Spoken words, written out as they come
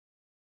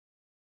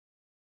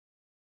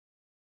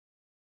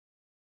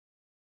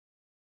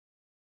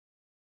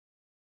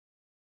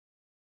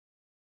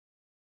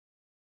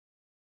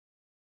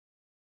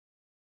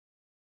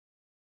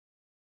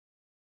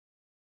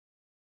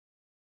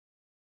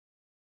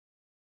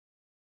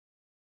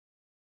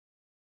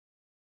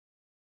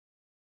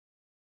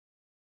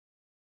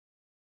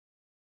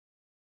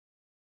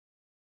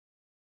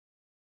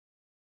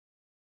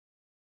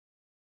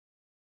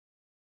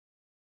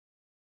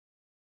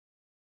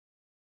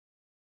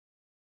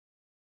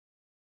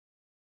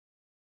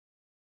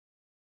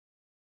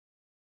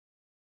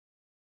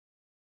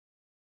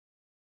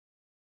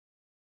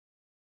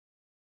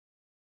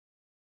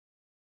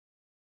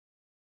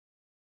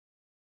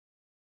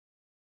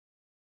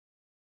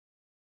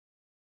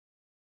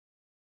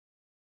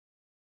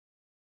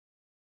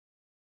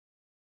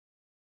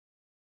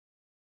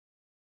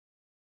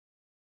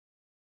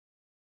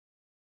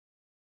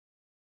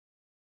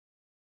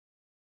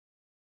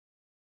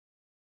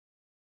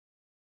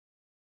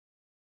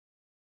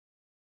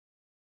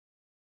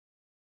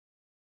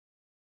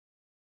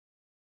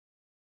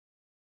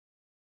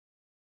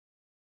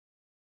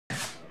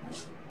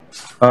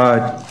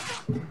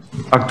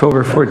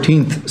October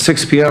 14th,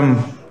 6 p.m.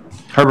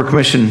 Harbor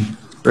Commission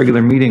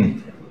regular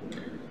meeting.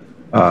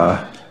 You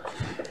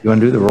want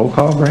to do the roll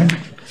call, Brian?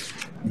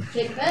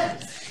 Jake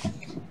Betts,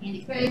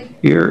 Andy Craig.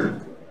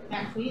 Here.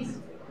 Matt Cleese.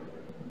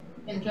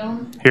 Ben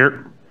Jones.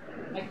 Here.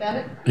 Mike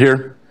Babbitt.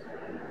 Here.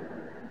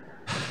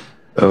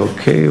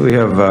 Okay, we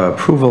have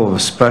approval of a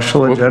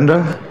special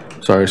agenda.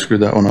 Sorry, I screwed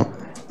that one up.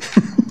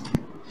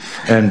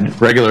 And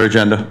regular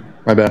agenda,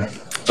 my bad.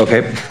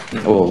 Okay,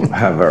 we'll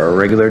have our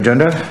regular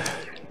agenda.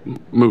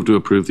 Move to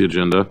approve the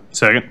agenda.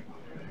 Second.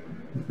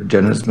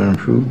 Agenda's been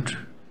approved.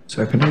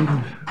 Seconded.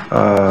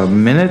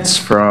 Minutes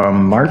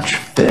from March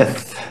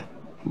 5th.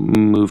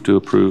 Move to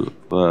approve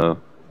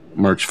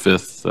March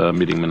 5th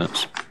meeting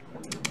minutes.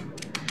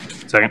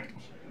 Second.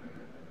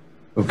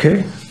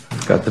 Okay,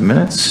 got the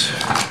minutes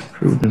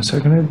approved and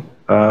seconded.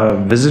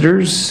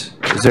 Visitors,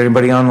 is there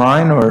anybody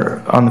online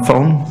or on the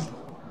phone?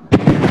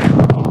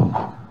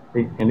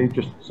 Hey, Andy,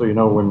 just so you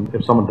know,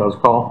 if someone does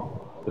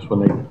call, just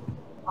when they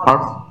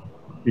aren't,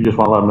 you just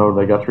want to let them know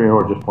they got 3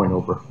 or just point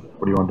over.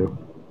 What do you want to do?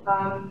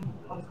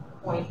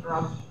 Point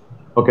from.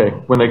 Okay,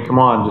 when they come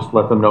on, just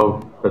let them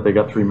know that they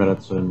got 3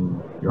 minutes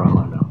and you're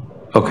online now.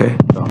 Okay.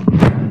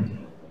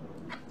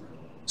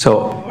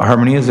 So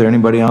Harmony, is there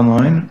anybody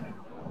online?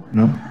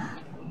 No?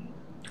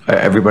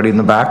 Everybody in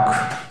the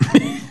back?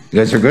 You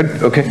guys are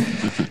good? Okay.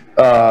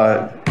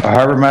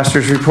 Harbor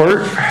Masters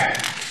report,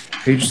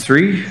 page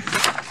 3.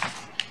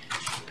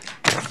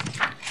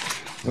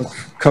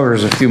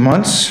 Covers a few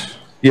months.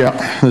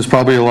 Yeah, there's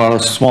probably a lot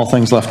of small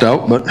things left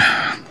out, but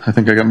I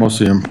think I got most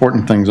of the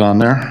important things on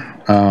there.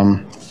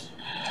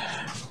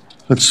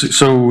 Let's see,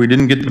 so we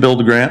didn't get the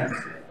build grant,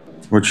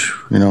 which,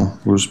 you know,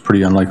 was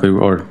pretty unlikely,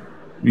 or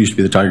used to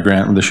be the Tiger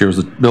grant. This year was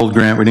the build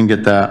grant. We didn't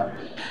get that.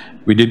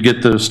 We did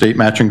get the state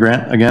matching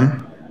grant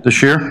again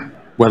this year.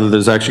 Whether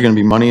there's actually going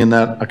to be money in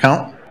that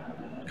account,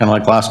 kind of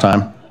like last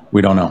time,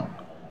 we don't know.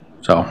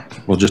 So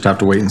we'll just have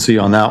to wait and see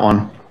on that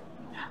one.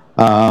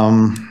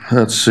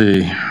 Let's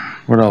see,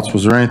 what else?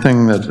 Was there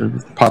anything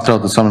that popped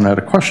out that someone had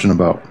a question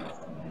about?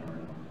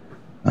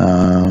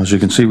 As you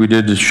can see, we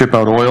did ship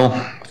out oil,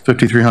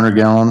 5,300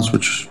 gallons,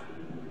 which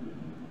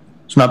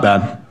is not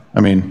bad. I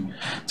mean,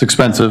 it's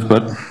expensive,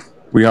 but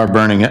we are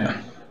burning it.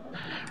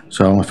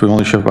 So if we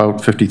only ship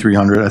out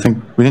 5,300, I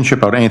think we didn't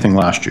ship out anything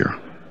last year.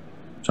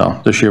 So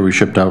this year we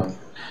shipped out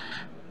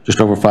just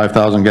over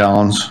 5,000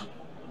 gallons.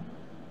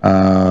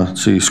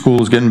 Let's see,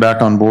 school is getting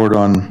back on board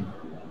on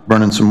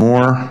burning some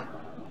more.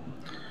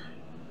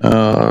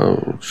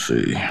 Let's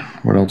see,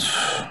 what else?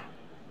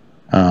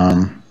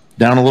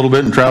 Down a little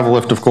bit in travel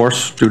lift, of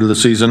course, due to the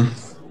season.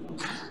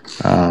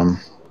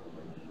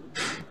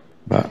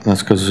 But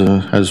that's because,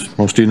 as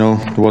most of you know,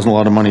 there wasn't a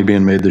lot of money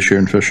being made this year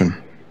in fishing.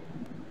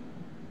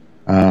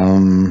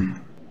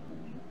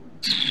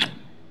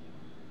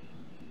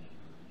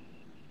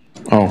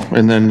 Oh,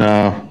 and then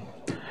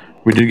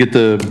we did get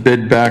the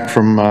bid back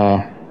from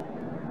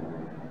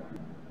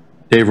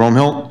Dave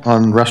Romehill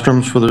on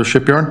restrooms for the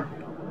shipyard.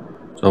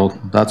 So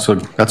that's a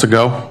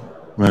go.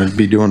 I'm going to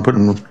be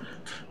putting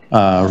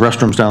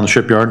restrooms down the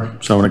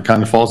shipyard. So it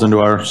kind of falls into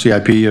our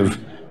CIP of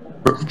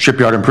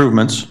shipyard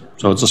improvements.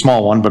 So it's a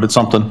small one, but it's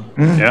something.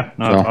 Yeah,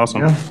 no, that's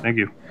awesome. Yeah. Thank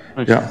you.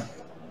 Yeah.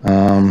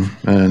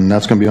 And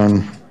that's going to be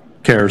on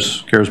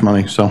CARES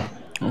money. So,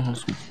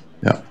 Awesome.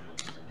 yeah.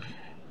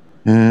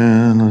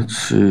 And let's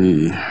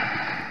see.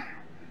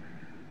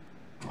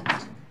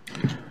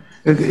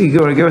 You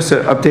going to give us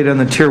an update on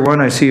the tier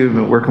 1? I see you've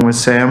been working with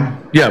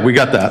Sam. Yeah, we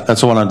got that.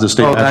 That's the one on the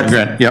state matching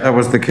grant. Yep. That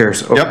was the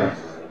CARES. Okay. Yep.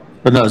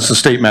 But no, it's the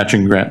state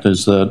matching grant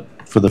is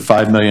for the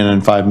 5 million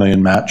and 5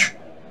 million match.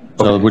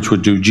 So, which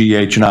would do G,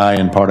 H, and I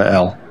and part of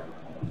L.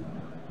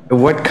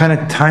 What kind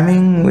of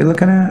timing we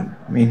looking at?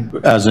 I mean,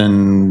 As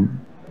in,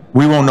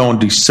 we won't know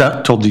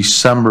till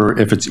December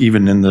if it's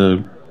even in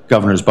the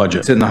governor's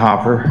budget. it's in the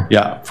hopper.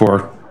 Yeah,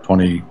 for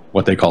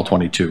what they call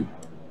 22.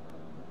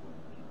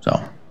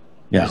 So,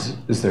 yeah.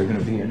 Is there going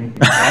to be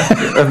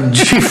anything of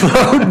G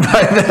float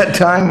by that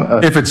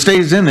time? If it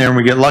stays in there and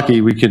we get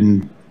lucky, we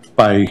can,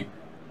 by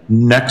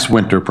next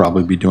winter,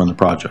 probably be doing the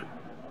project.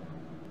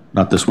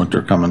 Not this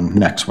winter, coming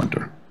next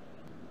winter.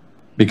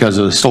 Because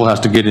it still has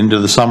to get into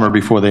the summer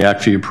before they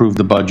actually approve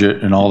the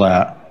budget and all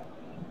that.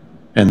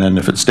 And then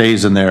if it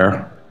stays in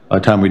there, by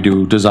the time we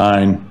do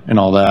design and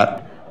all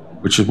that,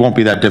 which won't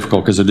be that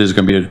difficult because it is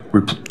going to be a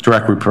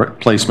direct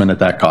replacement at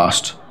that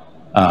cost.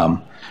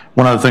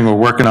 One other thing we're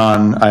working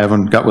on, I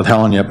haven't got with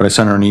Helen yet, but I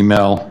sent her an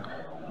email,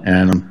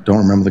 and I don't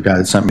remember the guy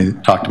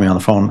that talked to me on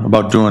the phone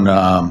about doing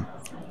a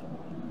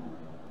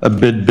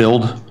bid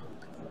build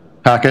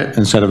packet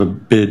instead of a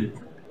bid,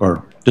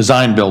 or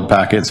design build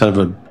packet instead of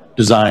a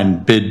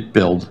design bid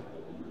build.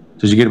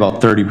 Because you get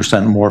about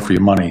 30% more for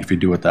your money if you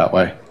do it that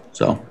way.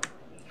 So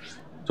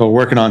we're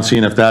working on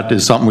seeing if that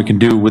is something we can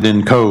do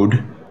within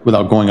code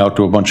without going out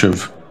to a bunch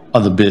of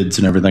other bids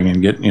and everything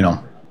and get, you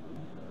know.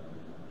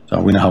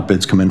 So we know how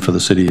bids come in for the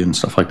city and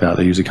stuff like that.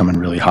 They usually come in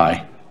really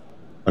high.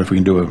 But if we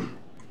can do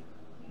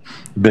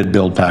a bid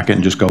build packet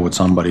and just go with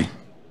somebody,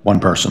 one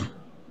person.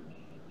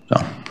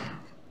 So.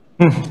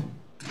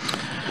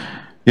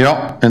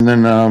 Yeah, and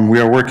then we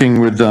are working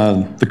with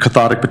the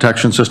cathodic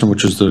protection system,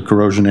 which is the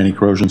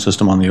anti-corrosion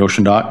system on the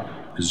ocean dock,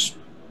 because,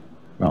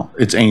 well,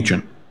 it's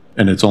ancient,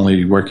 and it's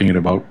only working at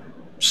about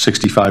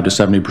 65 to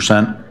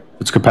 70%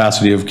 its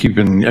capacity of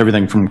keeping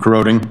everything from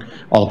corroding,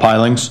 all the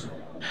pilings.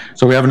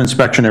 So we have an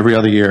inspection every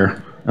other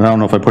year, and I don't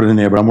know if I put it in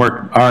there, but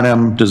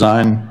R&M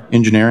Design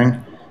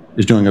Engineering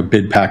is doing a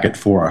bid packet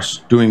for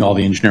us, doing all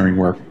the engineering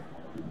work.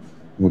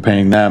 We're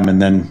paying them,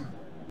 and then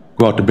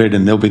go out to bid,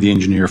 and they'll be the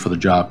engineer for the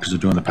job because they're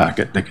doing the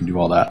packet. They can do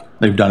all that.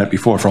 They've done it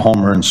before for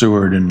Homer and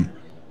Seward and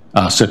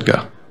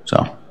Sitka.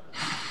 So,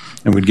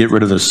 and we'd get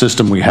rid of the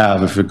system we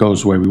have if it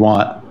goes the way we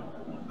want,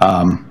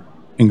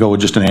 and go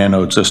with just an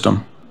anode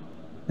system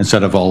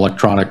instead of all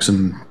electronics.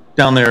 And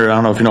down there, I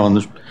don't know if you know, in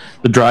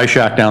the dry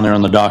shack down there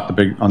on the dock,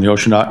 on the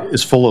ocean dock,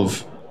 is full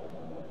of,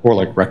 or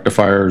like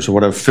rectifiers or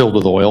whatever, filled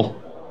with oil,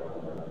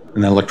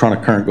 and then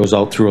electronic current goes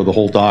out through the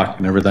whole dock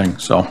and everything.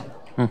 So.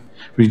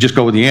 If you just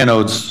go with the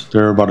anodes,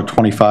 they're about a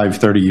 25,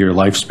 30-year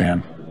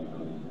lifespan.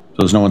 So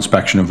there's no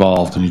inspection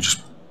involved, and you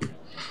just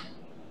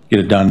get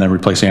it done and then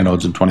replace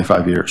anodes in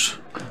 25 years.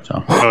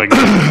 So, Like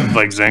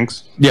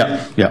zincs?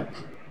 yeah, yeah.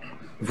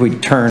 If we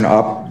turn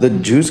up the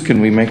juice, can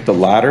we make the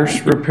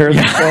ladders repair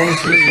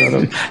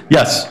themselves?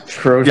 Yes.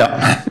 Corrosion.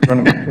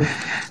 Yeah.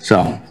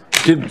 So,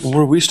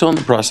 Were we still in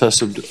the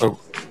process of,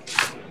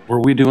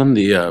 were we doing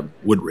the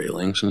wood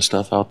railings and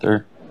stuff out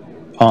there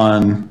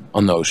on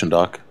the ocean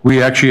dock? we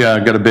actually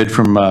got a bid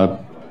from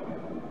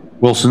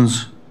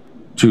Wilson's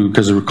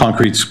because the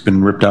concrete's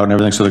been ripped out and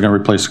everything, so they're going to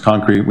replace the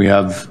concrete. We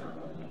have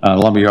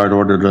Lumberyard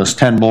ordered us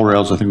 10 bull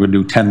rails. I think we'll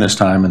do 10 this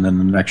time, and then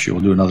the next year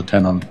we'll do another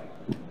 10 on.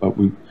 But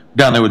we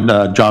down there with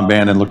John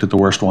Bannon looked at the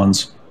worst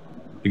ones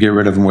to get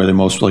rid of them where they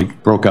mostly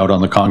broke out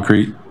on the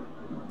concrete,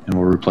 and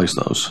we'll replace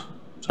those.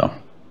 So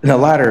The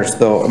ladders,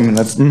 though, I mean,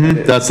 that's the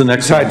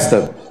next. besides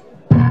the,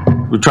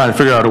 We're trying to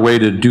figure out a way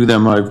to do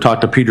them. I've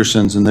talked to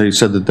Peterson's, and they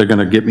said that they're going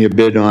to get me a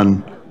bid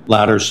on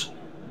ladders.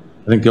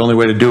 I think the only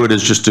way to do it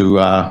is just to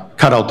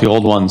cut out the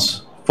old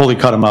ones, fully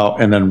cut them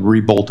out, and then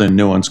re-bolt in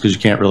new ones, because you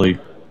can't really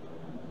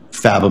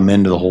fab them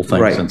into the whole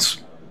thing. Right.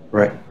 Since,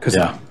 right, because,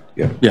 yeah,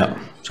 yeah.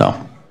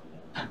 so,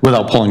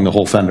 without pulling the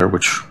whole fender,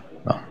 which,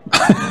 well,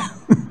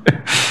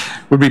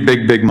 would be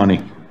big, big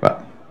money,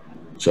 but,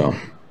 so.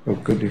 Oh,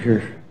 good to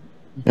hear.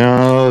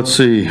 Let's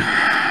see.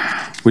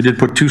 We did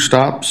put two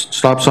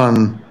stops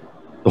on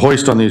the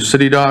hoist on the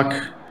city dock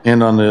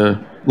and on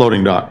the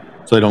loading dock,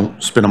 so they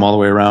don't spin them all the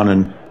way around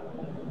and,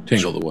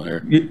 Tangle the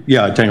wire.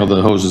 yeah, tangle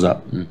the hoses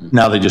up.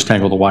 Now they just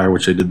tangle the wire,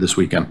 which they did this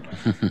weekend,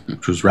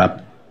 which was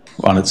wrapped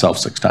on itself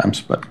 6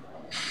 times, but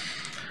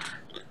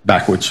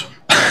backwards.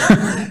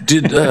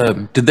 Did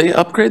they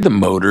upgrade the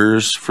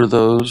motors for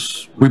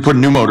those? We put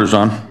new motors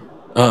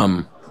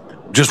on.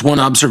 Just one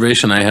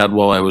observation I had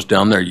while I was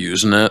down there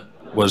using it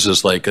was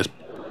just like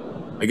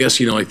I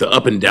guess, you know, like the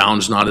up and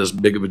down's not as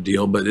big of a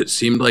deal, but it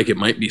seemed like it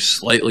might be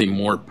slightly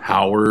more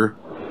power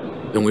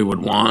than we would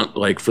want,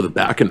 like for the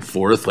back and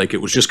forth. Like it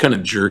was just kind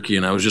of jerky,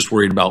 and I was just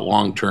worried about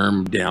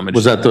long-term damage.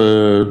 Was that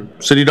the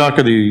city dock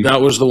or the? That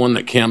was the one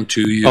that Cam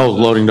 2 used. Oh,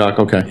 loading dock,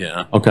 okay.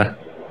 Yeah. Okay,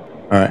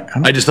 all right.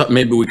 I just thought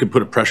maybe we could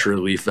put a pressure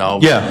relief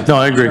valve. Yeah, no,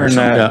 I agree. Turn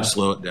that- Yeah,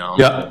 Slow it down.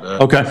 yeah, a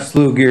bit. okay.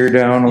 Slew gear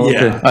down a little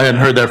Yeah. bit. I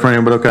hadn't heard that from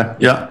you, but okay,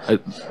 yeah.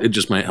 It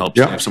just might help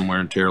Yeah. save some wear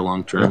and tear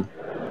long-term.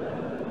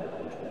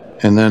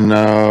 And then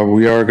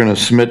we are going to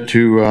submit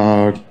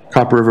to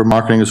Copper River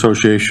Marketing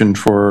Association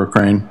for a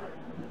crane.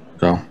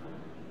 So,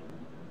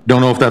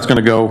 don't know if that's going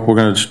to go. We're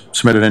going to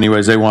submit it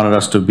anyways. They wanted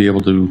us to be able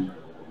to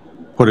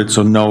put it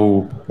so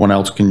no one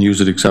else can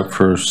use it except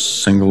for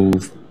single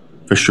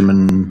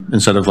fishermen,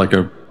 instead of like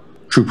a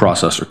true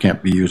processor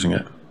can't be using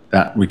it.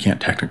 That we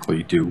can't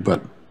technically do,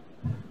 but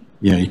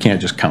you know, you can't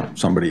just count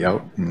somebody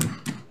out.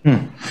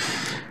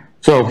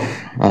 So,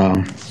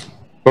 but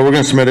we're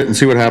going to submit it and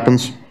see what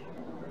happens.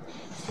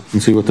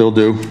 And see what they'll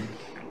do.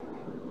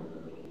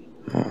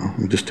 Let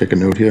me just take a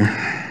note here.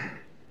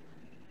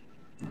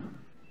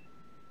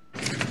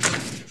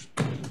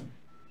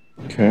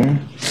 Okay.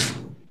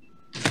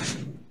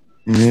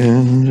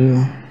 And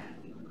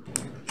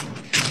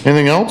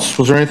anything else?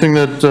 Was there anything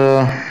that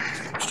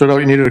stood out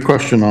you needed a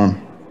question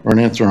on or an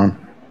answer on?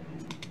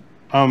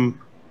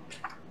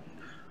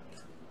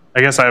 I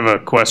guess I have a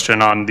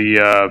question on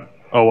the,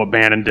 what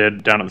Bannon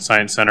did down at the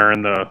Science Center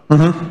and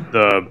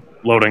the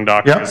loading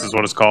dock, Yep. this is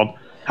what it's called.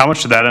 How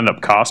much did that end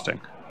up costing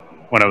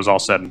when it was all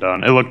said and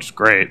done? It looked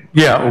great.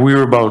 Yeah, we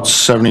were about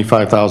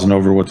 75,000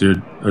 over what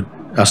the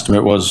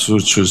estimate was,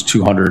 which was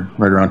 200,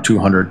 right around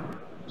 200.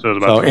 So it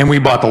was So, about, and we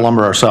bought the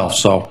lumber ourselves,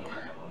 so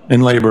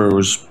in labor it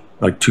was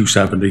like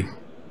 270.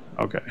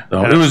 okay.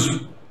 So And it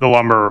was the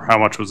lumber, how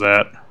much was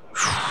that?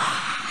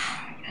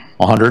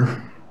 100.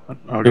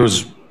 Okay. It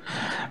was,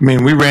 I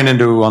mean, we ran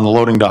into, on the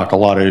loading dock, a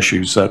lot of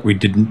issues that we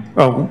didn't,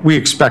 we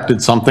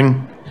expected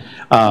something.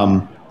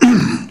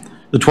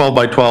 The 12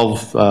 by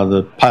 12,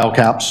 the pile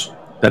caps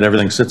that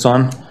everything sits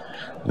on,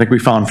 I think we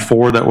found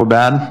 4 that were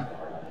bad.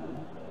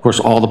 Of course,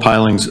 all the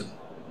pilings,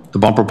 the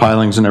bumper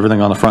pilings and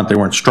everything on the front, they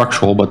weren't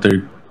structural, but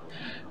they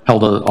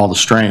held all the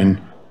strain.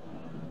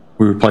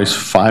 We replaced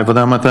 5 of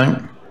them, I think.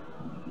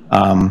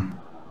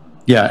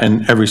 Yeah,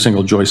 and every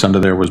single joist under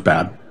there was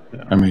bad.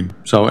 I mean,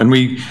 so, and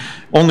we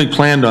only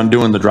planned on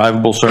doing the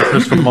drivable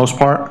surface for the most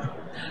part.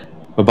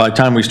 But by the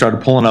time we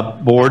started pulling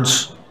up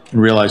boards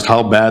and realized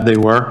how bad they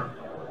were,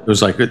 it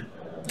was like,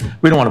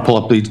 we don't want to pull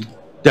up these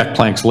deck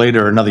planks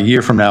later, another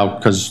year from now,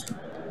 because,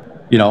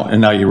 you know,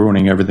 and now you're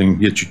ruining everything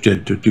that you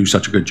did to do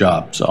such a good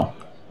job, so.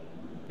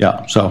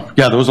 Yeah, so,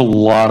 yeah, there was a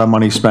lot of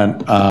money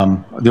spent.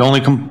 The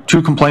only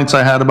two complaints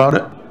I had about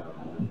it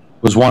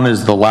was, one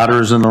is the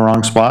ladder is in the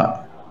wrong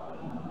spot.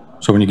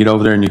 So when you get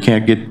over there and you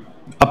can't get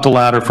up the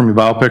ladder from your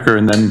bow picker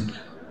and then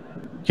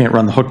can't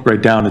run the hook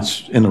right down,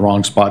 it's in the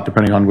wrong spot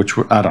depending on which,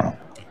 I don't know.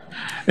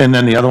 And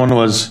then the other one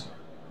was,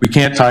 we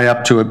can't tie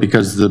up to it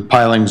because the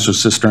pilings are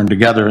cistern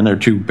together and they're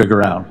too big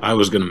around. I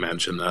was gonna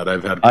mention that.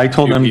 I've had. I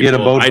told them to get a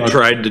boat. I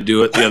tried to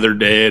do it the other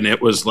day and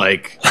it was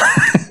like,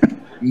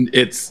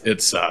 it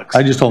sucks.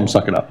 I just told them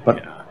suck it up,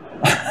 but.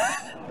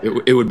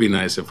 It would be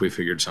nice if we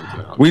figured something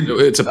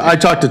out. I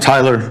talked to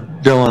Tyler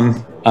Dillon.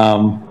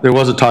 There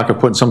was a talk of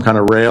putting some kind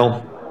of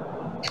rail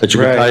that you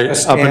could tie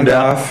up and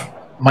down.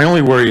 My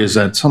only worry is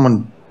that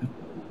someone's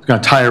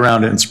going to tie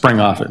around it and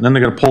spring off it. And then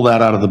they're going to pull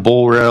that out of the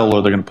bull rail,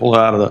 or they're going to pull it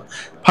out of the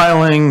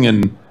piling.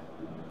 And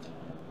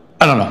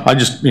I don't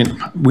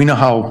know. We know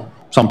how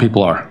some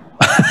people are.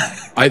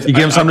 You give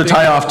them something to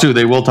tie off to,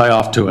 they will tie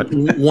off to it.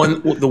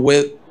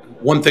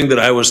 One thing that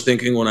I was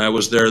thinking when I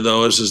was there,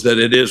 though, is that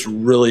it is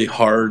really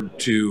hard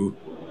to,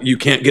 you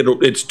can't get,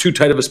 it's too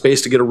tight of a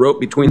space to get a rope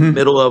between the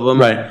middle of them.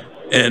 Right.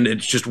 And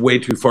it's just way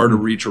too far to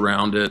reach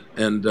around it.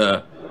 And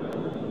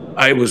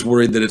I was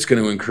worried that it's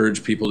going to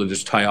encourage people to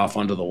just tie off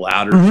onto the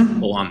ladder,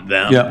 pull on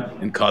them,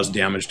 and cause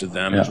damage to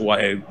them. Is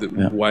why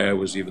I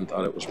was even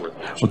thought it was worth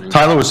mentioning. Well,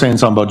 Tyler was saying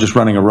something about just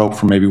running a rope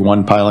from maybe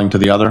one piling to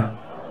the other,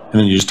 and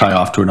then you just tie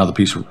off to another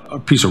piece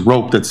of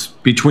rope that's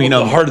between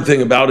them. The hard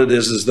thing about it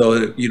is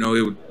though, you know,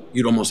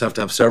 you'd almost have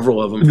to have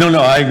several of them. No,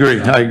 I agree.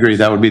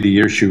 That would be the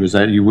issue, is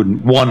that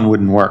one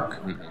wouldn't work.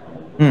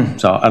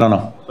 So I don't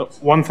know. So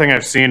one thing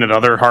I've seen at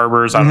other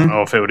harbors, I don't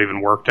know if it would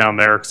even work down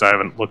there because I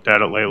haven't looked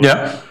at it lately.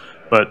 Yeah.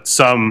 But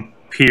some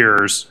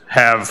piers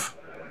have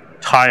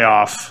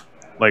tie-off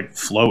like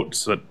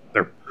floats that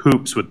they're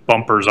hoops with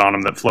bumpers on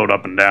them that float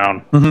up and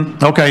down.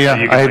 Okay, yeah,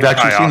 So you can, I had like,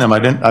 actually tie seen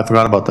off them. to it. I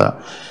forgot about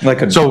that.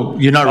 Like a So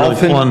you're not really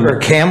dolphin pulling. or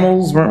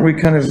camels, weren't we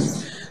kind of,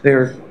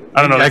 they're, I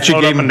don't know. They Actually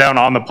float gave up and them- down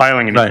on the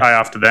piling, and you Right. tie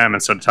off to them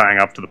instead of tying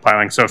up to the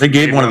piling. So if They you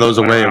gave need one of those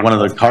to tie away at around one of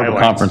the those harbor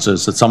pilings,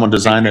 conferences that someone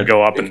designed you it.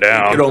 go up and It could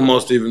down.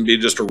 almost even be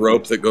just a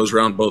rope that goes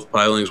around both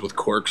pilings with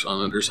corks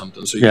on it or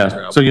something. So you can Yeah,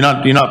 travel. so you're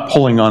not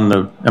pulling on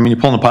the, I mean, you're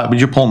pulling the pipe, but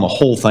you're pulling the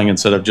whole thing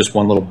instead of just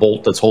one little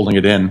bolt that's holding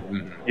it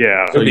in.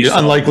 Yeah. So you're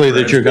unlikely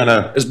that you're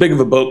gonna, As big of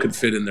a boat could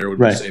fit in there would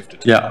be Right. safe to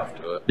tie Yeah. off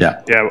to it.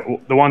 yeah, Yeah,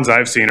 the ones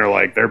I've seen are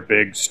like they're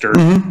big,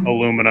 sturdy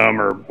aluminum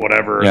or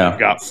whatever. And Yeah. they've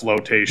got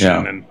flotation,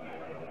 Yeah. and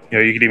you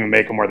know you could even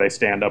make them where they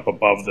stand up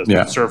above the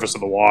Yeah. surface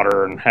of the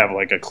water and have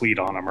like a cleat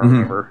on them or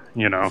whatever.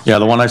 You know. yeah,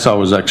 the one I saw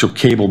was actual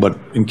cable, but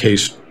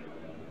encased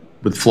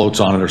with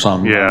floats on it or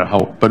something. Yeah.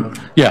 But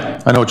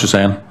yeah, I know what you're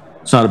saying.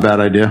 It's not a bad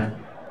idea.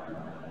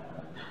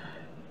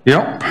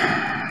 Yep.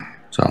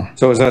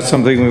 So, is that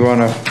something we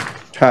want to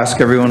task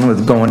everyone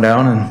with going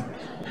down and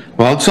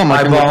well, it's something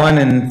I can look- eyeballing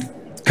and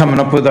coming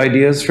up with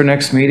ideas for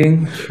next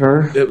meeting?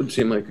 Sure. It would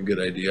seem like a good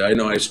idea. I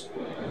know I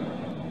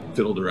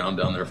fiddled around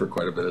down there for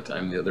quite a bit of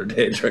time the other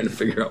day trying to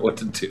figure out what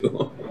to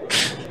do.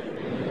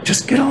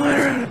 Just get a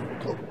ladder.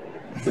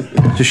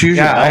 just use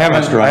your Yeah, I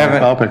haven't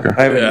foul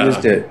picker.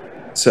 used it,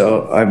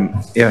 so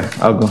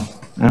I'll go,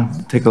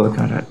 take a look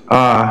at it.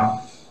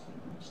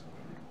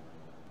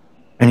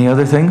 Any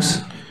other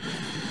things?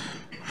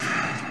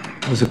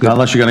 Was a Not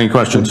unless you got any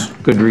questions.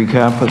 good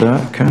recap of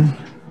that, Ken?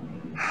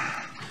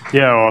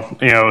 Yeah, well,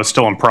 you know, it was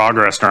still in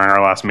progress during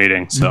our last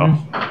meeting, so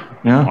I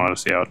Yeah, wanted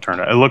to see how it turned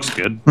out. It looks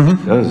good.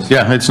 it does.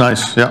 Yeah, it's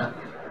nice, yeah.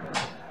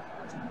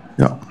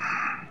 Yeah.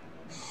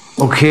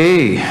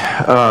 Okay,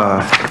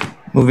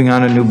 moving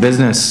on to new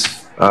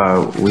business.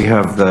 We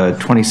have the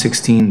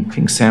 2016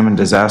 Pink Salmon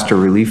Disaster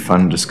Relief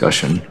Fund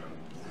discussion.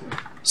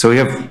 So we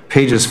have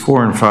pages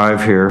 4 and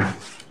 5 here,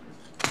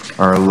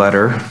 our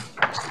letter.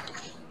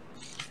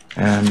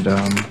 And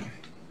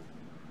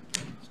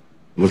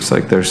looks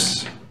like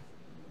there's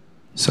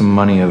some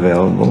money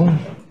available.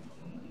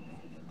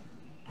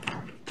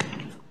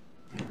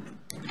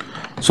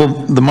 So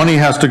the money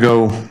has to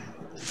go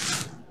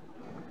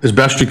as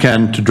best you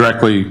can to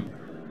directly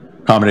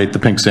accommodate the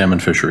pink salmon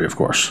fishery, of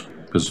course,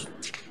 because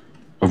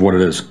of what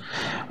it is.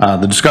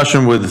 The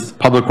discussion with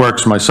Public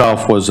Works,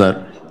 myself, was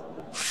that,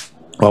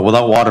 well,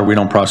 without water, we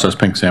don't process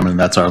pink salmon, and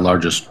that's our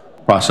largest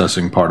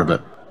processing part of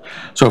it.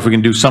 So if we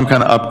can do some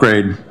kind of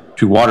upgrade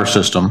to water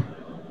system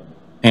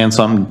and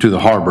something to the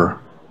harbor,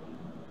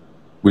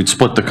 we'd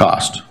split the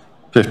cost,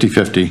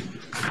 50-50,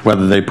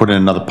 whether they put in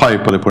another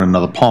pipe or they put in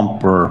another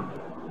pump or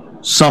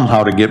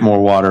somehow to get more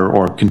water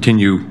or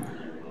continue.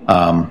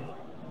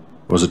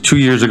 Was it 2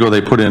 years ago, they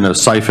put in a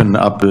siphon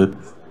up at,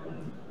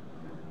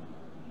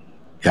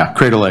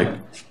 Crater Lake,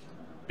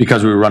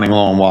 because we were running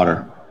low on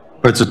water.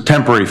 But it's a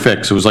temporary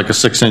fix. It was like a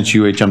 6-inch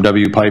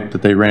UHMW pipe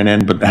that they ran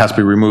in, but it has to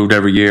be removed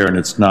every year, and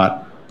it's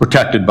not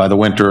protected by the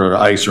winter or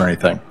ice or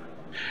anything,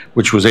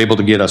 which was able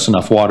to get us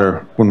enough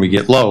water when we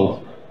get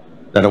low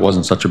that it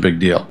wasn't such a big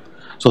deal.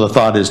 So the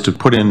thought is to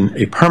put in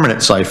a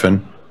permanent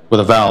siphon with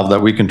a valve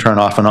that we can turn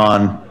off and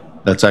on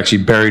that's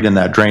actually buried in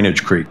that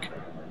drainage creek.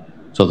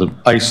 So the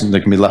ice,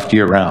 they can be left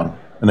year round,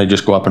 and they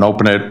just go up and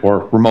open it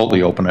or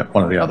remotely open it,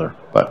 one or the other.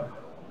 But,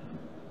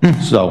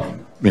 so,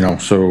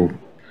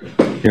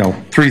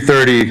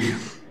 330,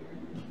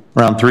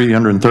 around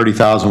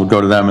 330,000 would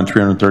go to them and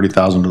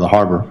 330,000 to the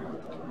harbor.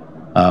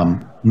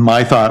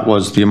 My thought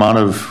was the amount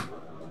of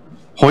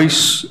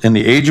hoists and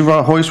the age of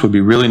our hoists would be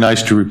really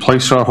nice to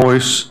replace our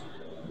hoists.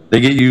 They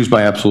get used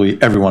by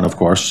absolutely everyone, of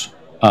course,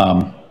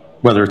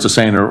 whether it's a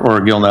seine or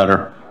a gill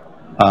netter.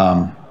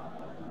 I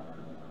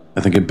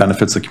think it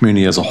benefits the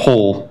community as a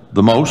whole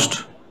the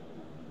most.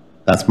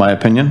 That's my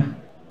opinion.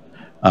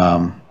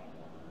 And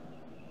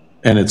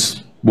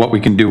it's what we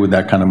can do with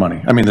that kind of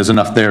money. I mean, there's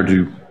enough there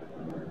to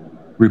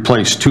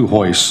replace 2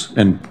 hoists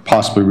and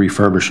possibly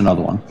refurbish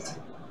another one.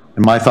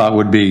 And my thought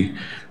would be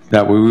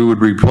that we would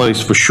replace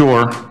for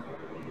sure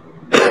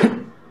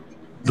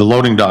the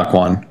loading dock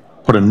one,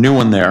 put a new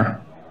one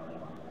there,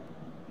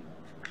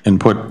 and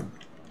put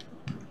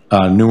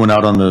a new one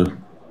out on the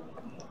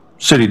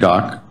city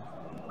dock.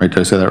 Right, did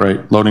I say that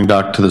right? Loading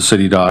dock to the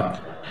city dock,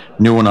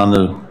 new one on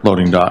the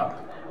loading dock.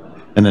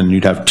 And then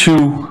you'd have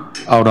 2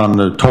 out on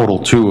the total,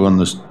 2 on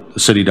the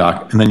city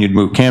dock. And then you'd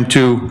move Cam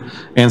 2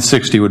 and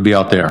 60 would be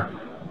out there.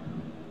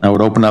 That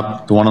would open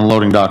up the one on the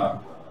loading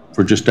dock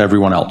for just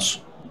everyone else.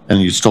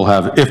 And you'd still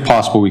have, if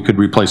possible, we could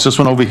replace this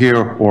one over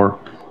here, or,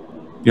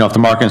 if the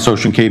Market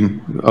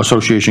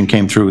Association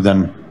came through,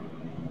 then,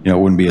 it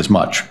wouldn't be as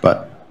much.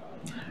 But,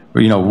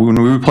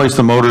 when we replaced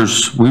the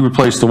motors, we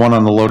replaced the one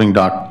on the loading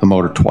dock, the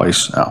motor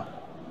twice now.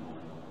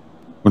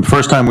 When the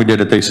first time we did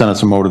it, they sent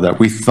us a motor that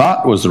we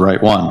thought was the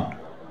right one,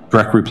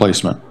 direct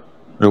replacement.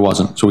 But it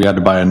wasn't, so we had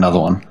to buy another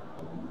one.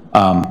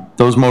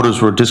 Those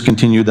motors were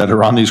discontinued that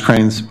are on these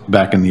cranes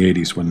back in the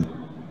 80s when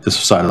this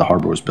side of the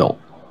harbor was built.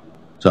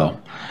 So,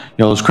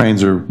 those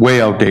cranes are way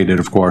outdated,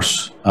 of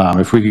course.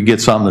 If we could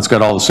get something that's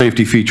got all the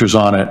safety features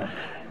on it,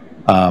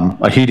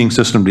 a heating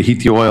system to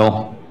heat the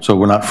oil so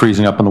we're not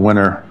freezing up in the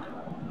winter,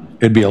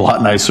 it'd be a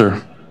lot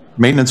nicer,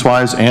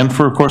 maintenance-wise, and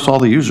for, of course, all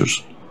the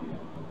users.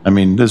 I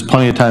mean, there's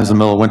plenty of times in the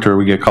middle of winter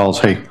we get calls,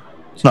 hey,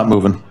 it's not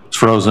moving, it's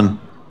frozen.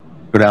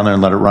 Go down there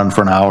and let it run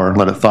for an hour,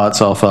 let it thaw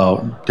itself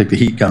out, take the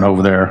heat gun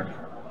over there.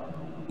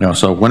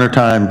 So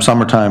wintertime,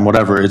 summertime,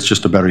 whatever, it's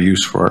just a better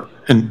use for it,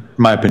 in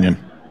my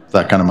opinion,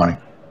 that kind of money.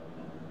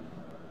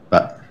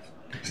 But.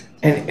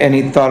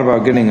 Any thought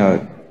about getting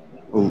a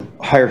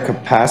higher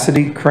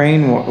capacity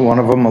crane, one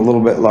of them a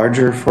little bit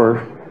larger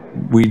for?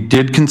 We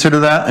did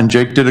consider that, and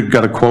Jake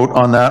got a quote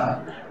on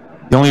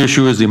that. The only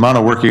issue is the amount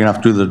of work you're gonna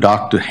have to do to the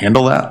dock to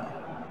handle that.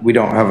 We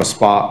don't have a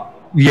spot.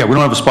 Yeah, we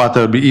don't have a spot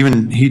that would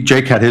be,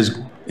 Jake had his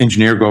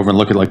engineer go over and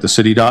look at like the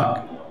city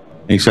dock.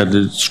 And he said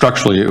that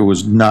structurally it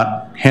was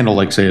not handled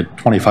like, say, a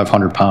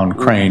 2,500 pound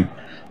crane,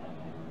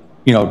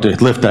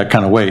 to lift that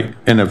kind of weight.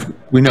 And if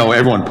we know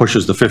everyone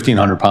pushes the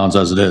 1,500 pounds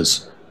as it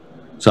is.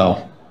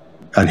 So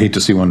I'd hate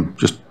to see one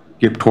just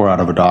get tore out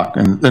of a dock.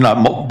 And they're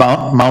not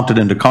mounted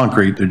into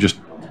concrete,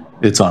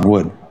 it's on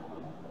wood,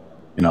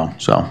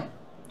 so.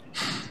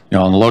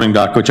 On the loading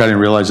dock, which I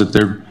didn't realize that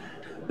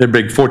they're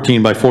big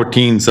 14 by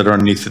 14s that are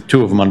underneath the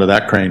 2 of them under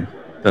that crane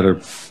that are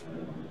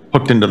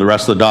hooked into the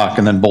rest of the dock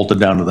and then bolted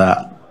down to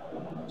that.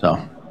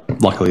 So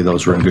luckily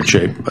those were in good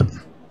shape, but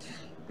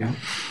yeah.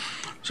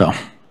 So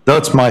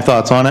that's my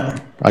thoughts on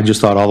it. I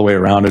just thought all the way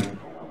around it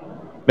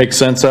makes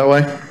sense that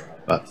way,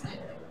 but.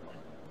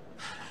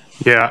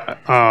 Yeah,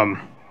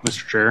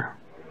 Mr. Chair,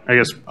 I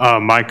guess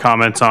my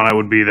comments on it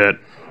would be that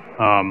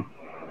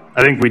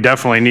I think we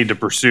definitely need to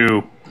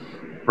pursue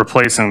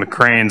replacing the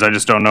cranes. I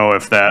just don't know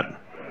if that,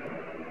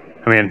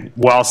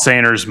 while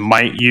seiners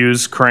might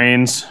use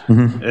cranes,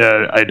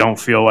 I don't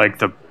feel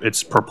like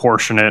it's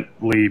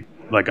proportionately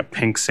like a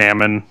pink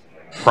salmon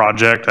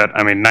project. That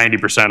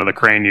 90% of the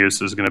crane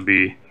use is going to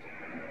be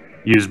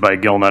used by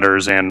gill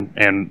netters,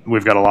 and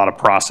we've got a lot of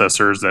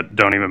processors that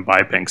don't even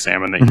buy pink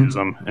salmon, they use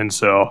them. And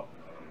so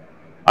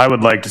I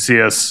would like to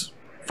see us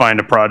find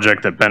a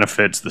project that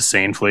benefits the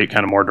seine fleet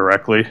kind of more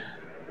directly.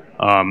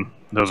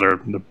 Those are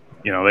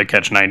they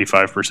catch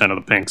 95% of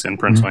the pinks in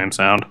Prince William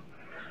Sound.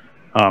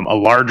 A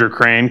larger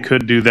crane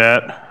could do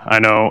that. I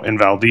know in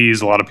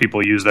Valdez, a lot of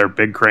people use their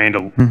big crane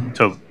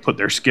to put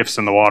their skiffs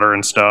in the water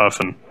and stuff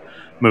and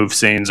move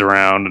seines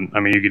around.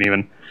 And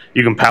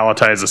you can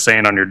palletize a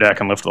seine on your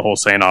deck and lift the whole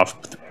seine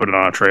off, put it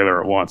on a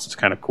trailer at once. It's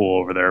kind of cool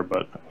over there.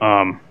 But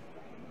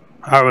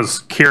I was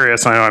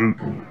curious. I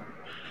know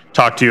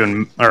I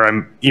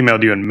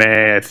emailed you in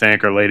May, I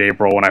think, or late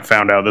April when I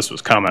found out this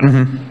was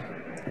coming.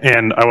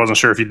 And I wasn't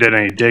sure if you did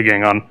any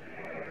digging on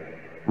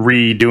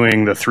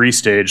redoing the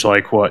 3-stage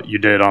like what you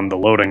did on the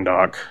loading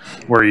dock,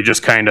 where you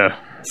just kind of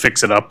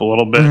fix it up a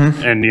little bit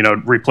and,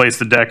 replace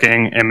the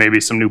decking and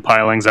maybe some new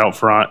pilings out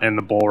front and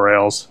the bull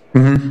rails.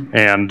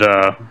 And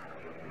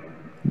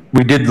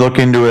we did look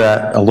into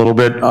that a little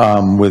bit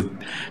with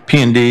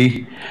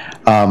P&D.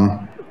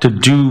 To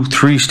do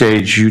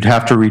 3-stage, you'd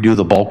have to redo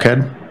the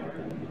bulkhead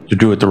to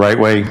do it the right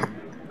way,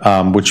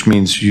 which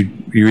means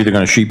you're either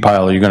going to sheet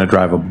pile or you're going to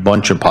drive a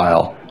bunch of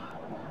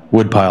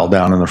wood pile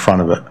down in the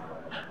front of it.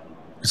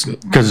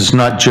 Because it's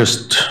not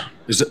just...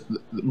 Is it,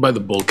 by the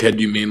bulkhead,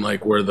 you mean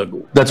like where the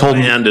That's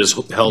holding- land is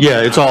held?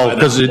 Yeah, it's all, by that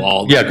because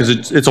wall?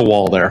 it's a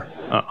wall there.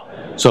 Oh.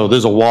 So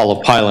there's a wall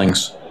of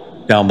pilings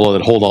down below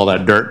that hold all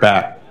that dirt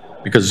back,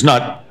 because it's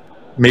not,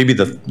 maybe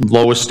the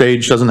lowest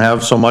stage doesn't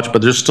have so much,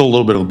 but there's still a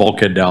little bit of a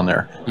bulkhead down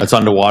there that's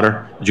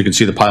underwater, as you can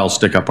see the piles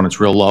stick up when it's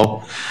real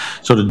low.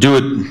 So to do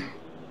it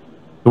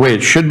the way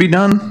it should be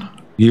done,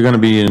 you're gonna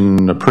be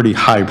in a pretty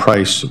high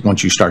price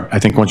once you start, I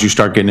think once you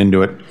start getting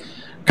into it.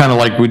 Kind of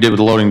like we did with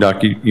the loading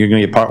dock, you're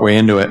gonna get partway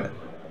into it,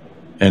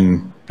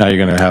 and now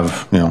you're gonna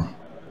have,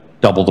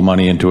 double the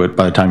money into it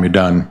by the time you're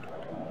done.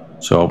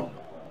 So,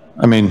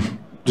 I mean,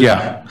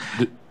 yeah,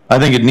 I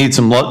think it needs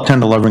some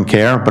tender love and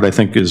care, but I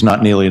think there's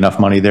not nearly enough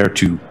money there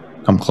to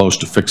come close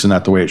to fixing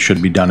that the way it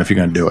should be done if you're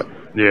gonna do it.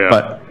 Yeah.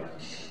 But,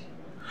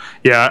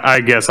 Yeah,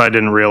 I guess I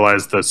didn't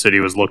realize the city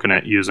was looking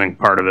at using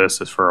part of this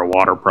as for a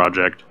water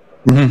project.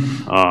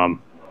 I'm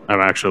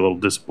actually a little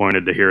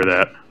disappointed to hear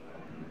that.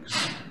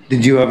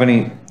 Did you have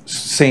any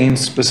sane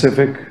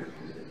specific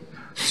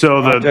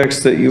So the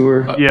projects that you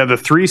were? yeah, the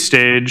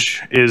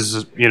 3-stage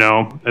is,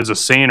 as a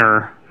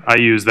seiner, I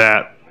use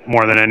that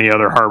more than any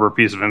other harbor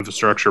piece of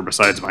infrastructure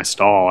besides my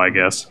stall, I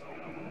guess.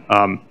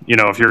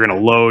 If you're going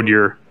to load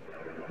your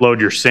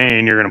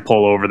seine, you're going to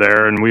pull over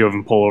there, and we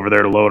even pull over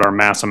there to load our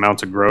mass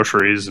amounts of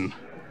groceries. And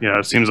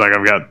it seems like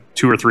I've got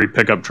 2 or 3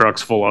 pickup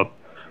trucks full of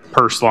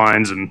purse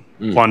lines and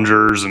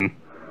plungers and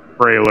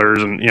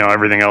brailers and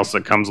everything else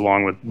that comes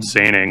along with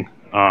seining,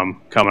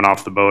 coming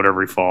off the boat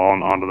every fall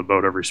and onto the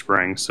boat every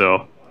spring.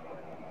 So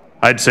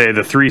I'd say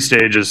the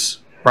 3-stage is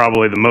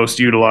probably the most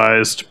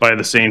utilized by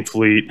the seine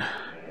fleet,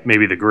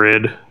 maybe the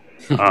grid.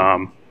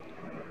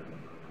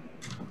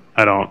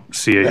 I don't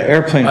see The it.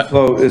 airplane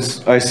float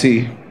is, I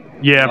see a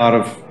lot Yeah,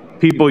 of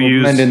people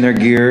use. mend in their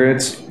gear.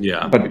 It's,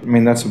 Yeah. but I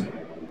mean, that's a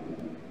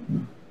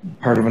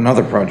part of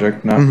another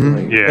project, not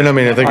really Yeah. and I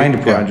mean, I think, behind a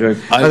yeah.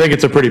 project. I think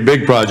it's a pretty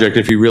big project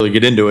if you really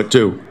get into it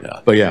too. Yeah.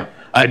 But yeah,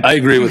 I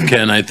agree with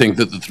Ken. I think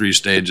that the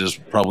 3-stage is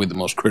probably the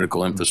most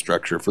critical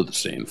infrastructure for the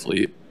seine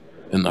fleet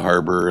in the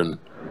harbor. And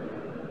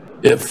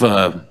if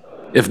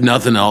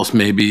nothing else,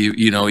 maybe,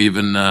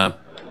 even,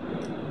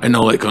 I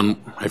know like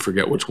I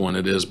forget which one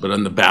it is, but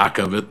on the back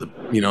of it, the,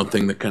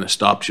 thing that kind of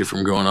stops you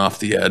from going off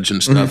the edge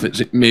and stuff,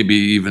 it's maybe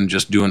even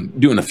just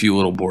doing a few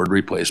little board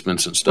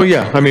replacements and stuff. Oh,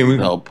 yeah, I mean, would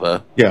help,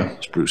 yeah.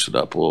 spruce it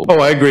up a little bit.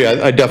 Oh, I agree.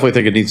 I definitely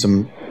think it needs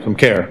some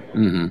care.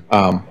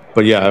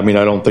 But yeah, I mean,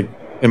 I don't think,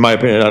 in my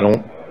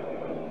opinion,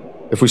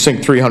 if we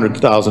sink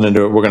 300,000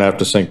 into it, we're gonna have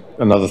to sink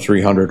another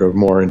 300 or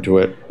more into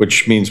it,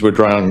 which means we're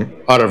drawing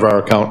out of our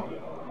account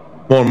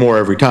more and more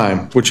every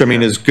time, which I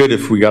mean is good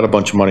if we got a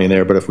bunch of money in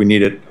there, but if we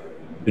need it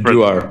to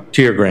do our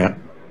tier grant.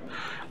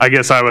 I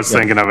guess I was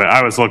thinking of it.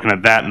 I was looking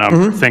at that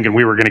number, thinking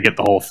we were going to get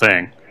the whole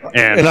thing.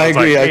 And I was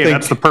agree. Like, I hey, think-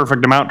 that's the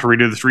perfect amount to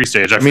redo the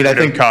 3-stage. I mean, I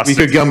think we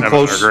could come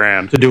close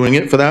grand. to doing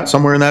it for that,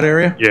 somewhere in that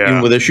area. Yeah.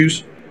 Even with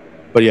issues.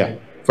 But yeah,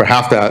 for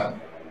half that,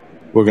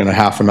 we're gonna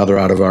half another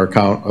out of our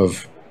account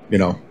of,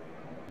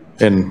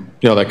 and,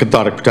 that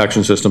cathodic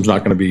protection system's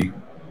not gonna be,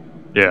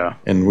 Yeah.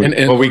 and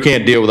And- we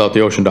can't deal without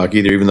the ocean dock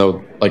either, even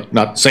though, like,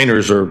 not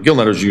seiners or gill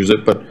netters use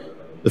it, but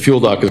the fuel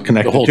dock is The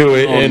connected whole to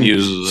it, town and,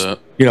 uses it.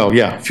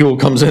 yeah, fuel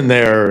comes in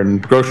there,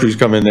 and groceries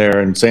come in there,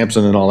 and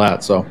Sampson and all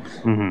that, so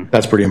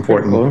that's pretty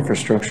important, Critical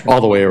infrastructure.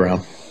 all the way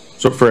around,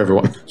 so for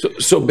everyone.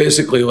 So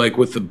basically, like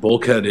with the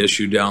bulkhead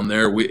issue down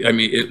there,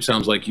 it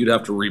sounds like you'd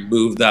have to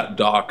remove that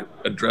dock,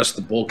 address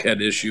the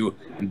bulkhead issue,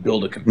 and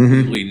build a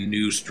completely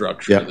new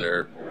structure Yeah.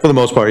 there. For the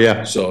most part,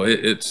 yeah. So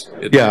it's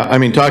Yeah, I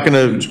mean, talking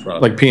to Huge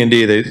project. like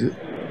P&D,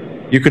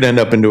 you could end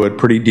up into it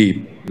pretty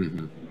deep,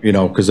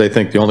 because they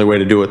think the only way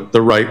to do it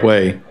the right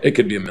way. it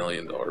could be $1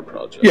 million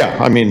project. Yeah,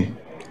 I mean,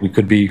 it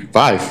could be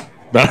 5,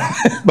 but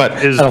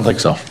I don't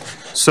think so.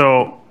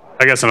 So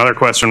I guess another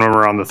question when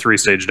we're on the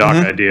 3-stage dock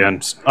Mm-hmm. idea, and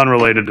it's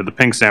unrelated to the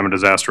pink salmon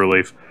disaster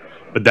relief,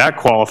 but that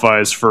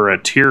qualifies for a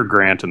tier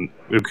grant, and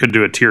we could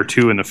do a tier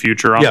 2 in the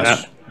future on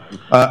Yes.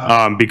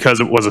 that.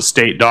 Because it was a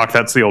state dock.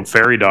 That's the old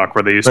ferry dock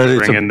where they used But to it's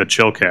bring a- in the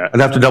chill cat. I'd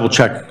have to double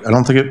check. I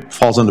don't think it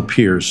falls under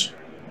piers.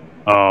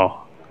 Oh,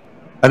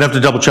 I'd have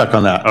to double check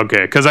on that. okay.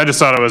 Because I just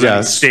thought it was Yeah, any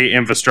it's- state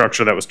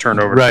infrastructure that was turned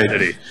over Right. to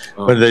the city.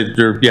 But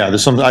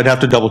there's some, I'd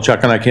have to double check,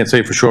 and I can't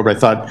say for sure, but I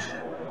thought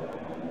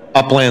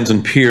uplands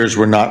and piers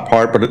were not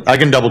part, but I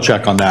can double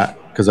check on that,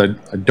 because I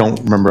don't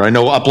remember. I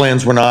know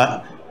uplands were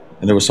not,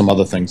 and there was some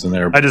other things in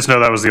there. I just know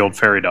that was the old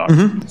ferry dock.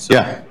 So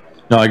Yeah,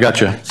 no, I got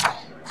you.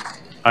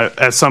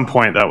 at some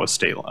point, that was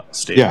state.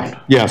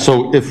 Yeah,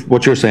 so if,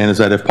 what you're saying is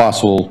that if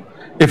possible,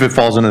 if it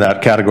falls into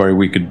that category,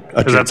 we could, a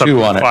Because tier that's up 2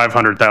 to on it.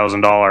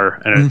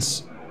 $500,000, and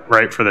it's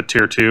right for the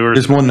tier 2, or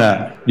There's more than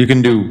that. You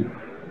can do,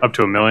 up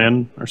to $1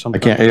 million or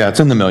something. yeah, it's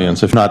in the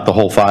millions, if not the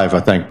whole 5, I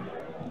think.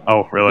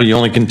 Oh, really? You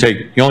only can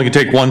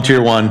take one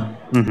tier 1,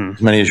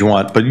 as many as you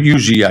want, but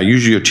usually, yeah,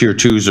 usually your tier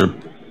twos are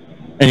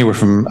anywhere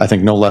from, I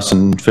think, no less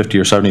than 50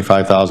 or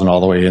 75,000 all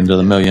the way into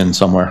the million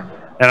somewhere.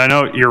 And I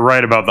know you're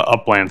right about the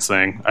uplands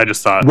thing. I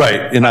just thought. Right,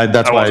 and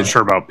that's I why, wasn't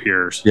sure about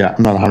piers. yeah,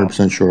 I'm not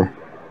 100% sure.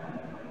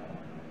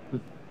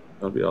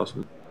 That'd be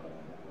awesome.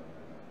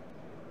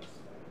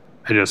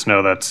 I just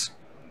know that's,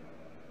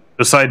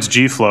 besides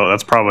G-Float,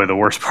 that's probably the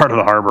worst part of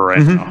the harbor right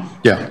now.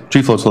 Yeah,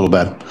 G-Float's a little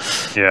bad.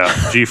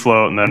 Yeah,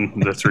 G-Float and then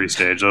the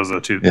 3-stage. Those are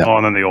the two. Yeah. Oh,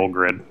 and then the old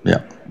grid.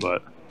 Yeah.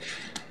 But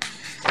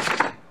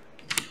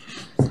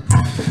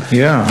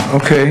Yeah,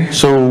 okay.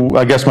 So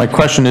I guess my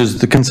question is,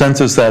 the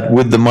consensus that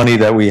with the money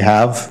that we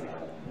have,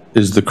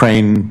 is the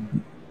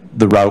crane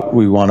the route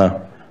we want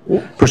to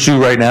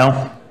pursue right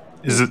now?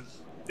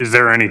 is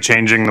there any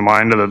changing the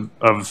mind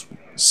of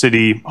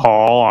City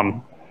Hall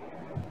on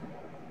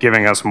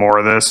giving us more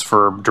of this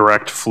for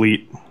direct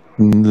fleet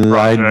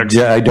projects?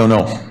 Yeah, I don't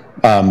know.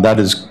 That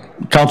is,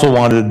 council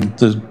wanted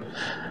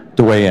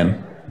the weigh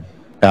in.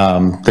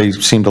 They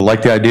seem to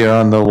like the idea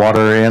on the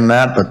water and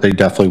that, but they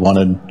definitely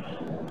wanted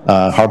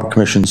Harbor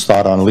Commission's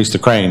thought on at least the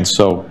cranes.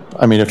 So,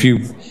 I mean, if you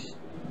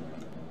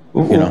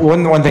know.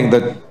 One thing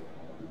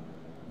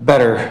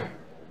that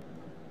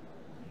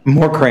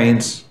more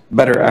cranes,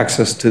 better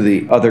access to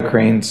the other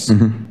cranes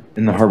in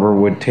the harbor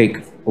would take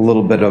a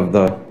little bit of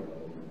the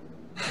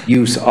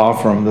use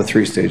off from the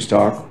 3-stage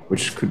dock,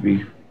 which could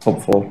be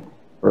helpful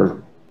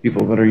for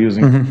people that are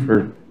using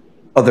for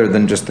other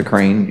than just the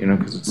crane, you know,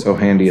 because it's so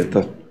handy at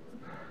the,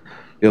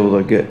 be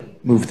able to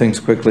move things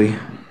quickly.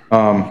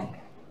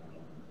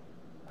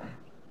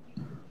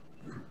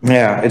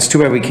 Yeah, it's too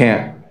bad we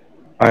can't.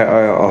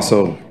 I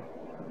also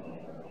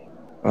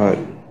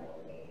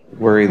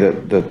worry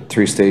that the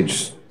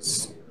 3-stage,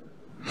 it's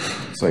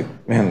like,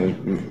 man,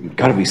 there's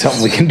gotta be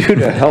something we can do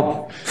to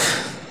help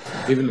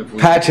Even if we,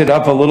 patch it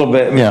up a little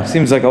bit. I mean, Yeah. it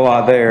seems like a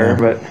lot there,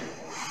 but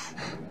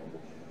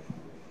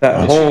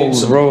that whole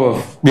row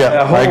of, Yeah,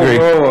 that I whole agree.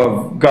 row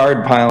of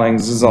guard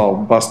pilings is all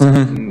busted.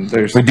 And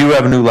there's, We do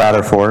have a new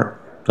ladder for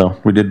it, so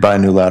we did buy a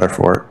new ladder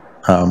for it.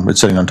 It's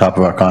sitting on top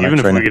of our Even Connex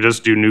if right we now. could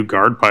just do new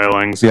guard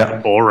pilings, Yeah.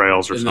 and bull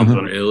rails or and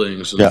something.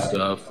 railings and Yeah.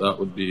 stuff, that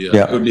would be,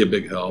 Yeah. it would be a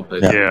big help. I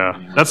Yeah. think. Yeah,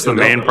 that's the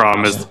main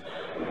problem is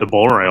the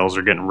bull rails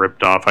are getting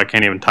ripped off. I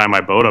can't even tie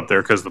my boat up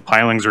there because the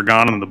pilings are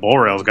gone and the bull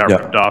rails got Yeah.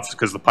 ripped off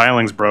because the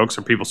pilings broke.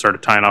 So people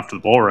started tying off to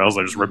the bull rails.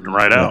 They just ripped them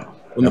right out.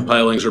 When the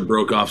pilings are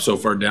broke off so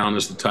far down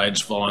as the tides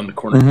fall in the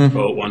corner of the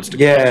boat wants to.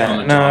 Yeah, catch on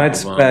the no, top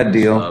it's of a 'em bad and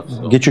deal. stuff,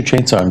 so. Get your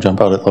chainsaw and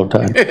jump out at low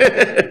tide.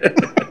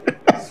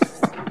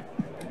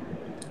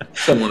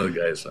 Send one of the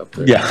guys up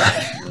there. Yeah,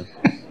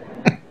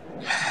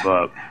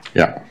 But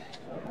yeah.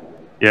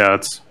 yeah,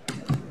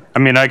 I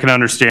mean, I can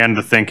understand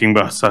the thinking,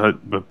 but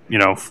you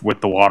know,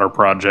 with the water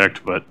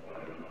project, but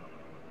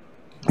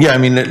Yeah, I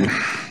mean, it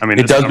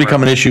this does summer-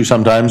 become an issue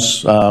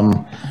sometimes.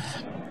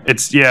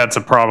 it's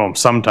a problem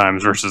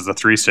sometimes versus the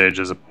 3-stage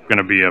is going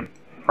to be a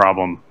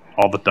problem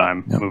all the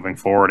time moving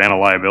forward and a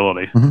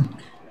liability.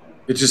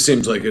 It just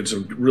seems like it's a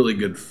really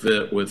good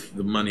fit with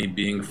the money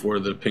being for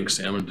the pink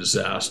salmon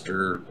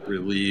disaster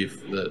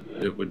relief that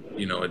it would,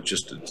 you know, it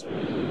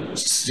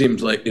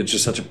seems like it's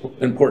just such an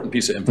important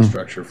piece of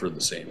infrastructure for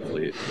the same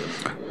fleet.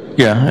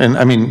 Yeah, and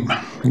I mean,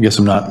 I guess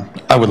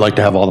I would like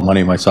to have all the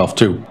money myself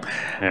too.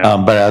 Yeah.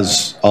 But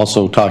as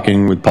also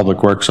talking with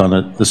Public Works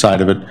on the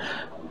side of it,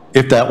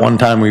 if that one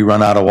time we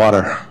run out of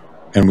water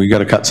and we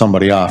gotta cut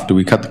somebody off, do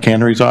we cut the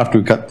canneries off? Do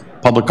we cut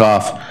Public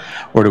off?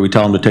 Or do we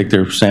tell them to take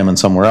their salmon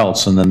somewhere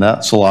else? And then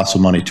that's a loss of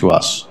money to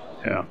us,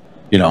 Yeah.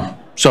 you know?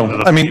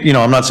 So, I mean, you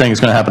know, I'm not saying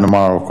it's gonna happen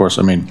tomorrow, of course.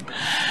 I mean,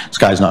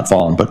 sky's not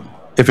falling, but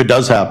if it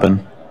does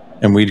happen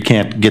and we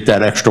can't get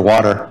that extra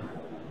water,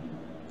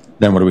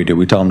 then what do?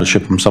 We tell them to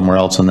ship them somewhere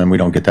else and then we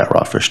don't get that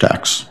raw fish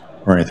tax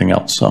or anything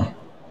else, so.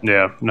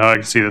 Yeah. No, I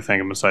can see the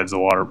thinking besides the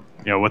water,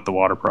 you know, with the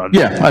water project.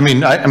 Yeah, I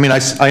mean,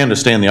 I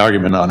understand the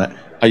argument on it.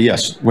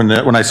 Yes, when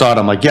I saw it,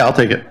 I'm like, yeah, I'll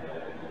take it.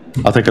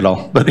 I'll take it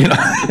all, but you know.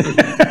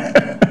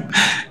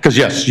 Because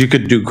yes, you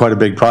could do quite a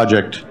big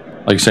project,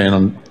 like saying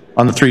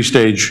on the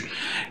 3-stage,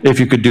 if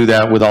you could do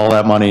that with all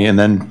that money and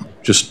then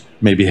just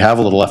maybe have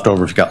a little left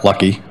over if you got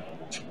lucky,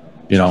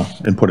 you know,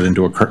 and put it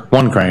into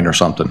one crane or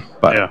something,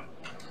 but. Yeah.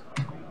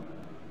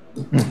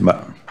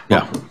 But,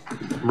 yeah.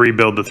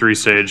 Rebuild the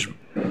 3-stage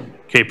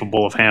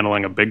capable of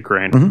handling a big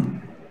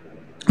crane.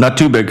 Not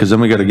too big, because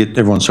then we got to get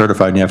everyone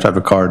certified and you have to have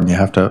a card and you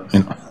have to, you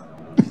know.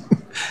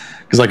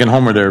 Because like in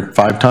Homer, they're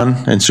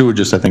 5-ton and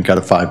Sewage I think got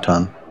a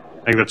 5-ton.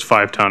 I think that's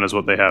 5 ton is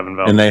what they have in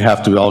Val. And they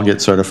have to all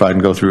get certified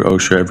and go through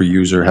OSHA. Every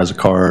user has a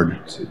card.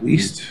 it's at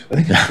least, I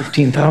think it's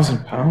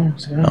 15,000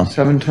 pounds, yeah,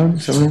 7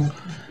 tons, 7.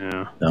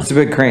 Yeah. It's a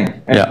big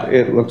crane. And Yeah.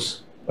 it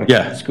looks like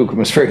Yeah.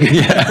 Skookumas friggin'.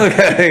 Yeah. Look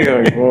at it,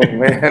 you're like, oh,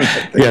 man.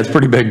 Yeah, it's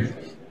pretty big.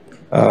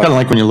 Kind of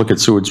like when you look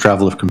at Seward's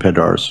travel lift compared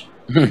to ours.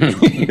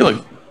 You're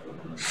like,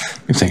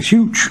 this thing's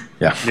huge.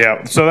 Yeah.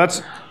 Yeah, so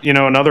that's, you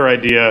know, another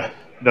idea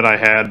that I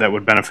had that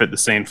would benefit the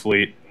Seine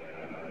fleet.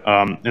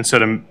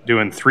 Instead of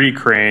doing 3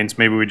 cranes,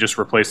 maybe we just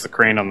replace the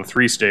crane on the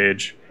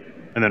 3-stage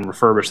and then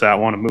refurbish that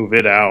one and move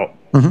it out.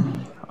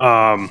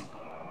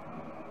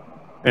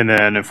 And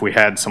then if we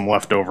had some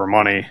leftover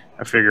money,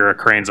 I figure a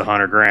crane's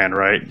 $100,000,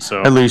 right?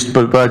 So, At least,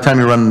 but by the time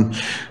you run,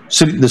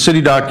 the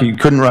city dock, you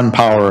couldn't run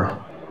power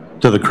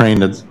to the crane,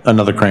 that's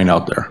another crane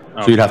out there.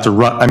 So you'd have to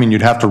run, I mean,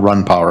 you'd have to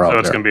run power out so there.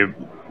 it's gonna be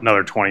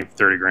another 20,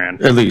 30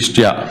 grand. At least,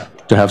 yeah,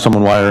 to have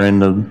someone wire in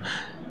the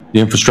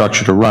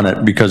infrastructure to run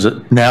it, because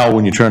now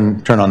when you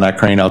turn on that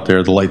crane out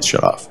there, the lights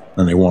shut off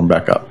and they warm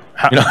back up.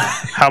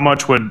 How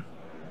much would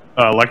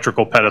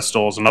electrical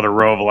pedestals, another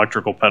row of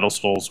electrical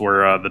pedestals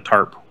where the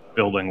tarp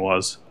building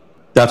was?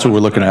 That's what we're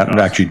looking at and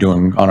actually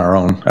doing on our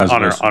own as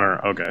it is.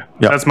 Okay.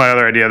 Yeah. That's my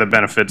other idea that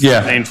benefits Yeah.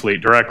 the main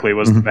fleet directly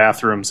was the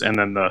bathrooms and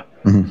then the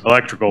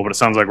electrical, but it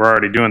sounds like we're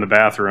already doing the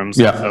bathrooms.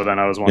 Yeah. So then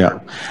I was wondering.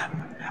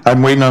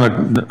 I'm waiting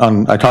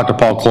I talked to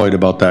Paul Cloyd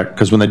about that,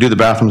 because when they do the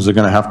bathrooms, they're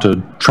gonna have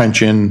to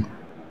trench in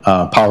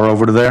power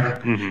over to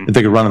there. If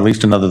they could run at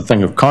least another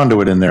thing of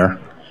conduit in there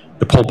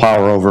to pull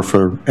power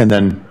over and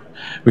then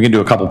we can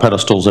do a couple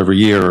pedestals every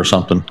year or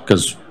something,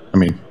 because, I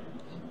mean,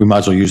 we might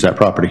as well use that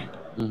property.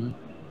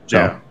 So,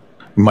 Yeah.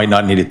 we might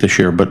not need it this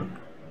year, but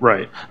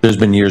Right. there's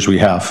been years we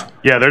have.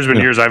 Yeah, there's been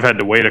years I've had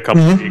to wait a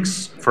couple of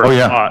weeks for Oh, a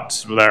yeah.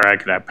 spot where I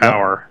could have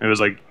power. It was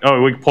like,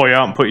 oh, we can pull you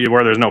out and put you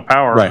where there's no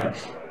power. Right.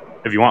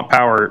 If you want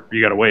power,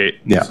 you got to wait.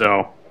 Yeah.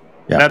 So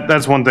Yeah.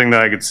 that's one thing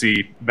that I could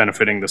see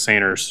benefiting the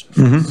Sainers,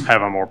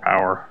 having more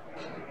power.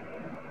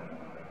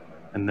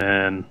 And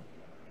then,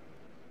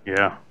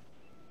 yeah.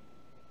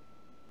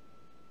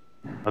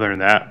 Other tthan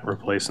that,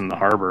 replacing the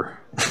harbor.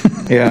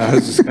 Yeah, I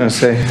was just gonna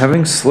say,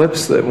 having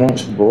slips that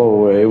won't blow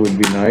away would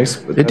be nice,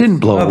 but. It didn't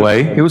blow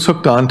away. It was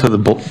hooked on to the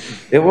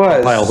It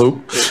was. pile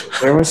hoop,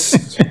 There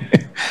was,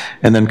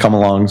 and then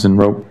come-alongs and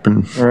rope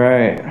and,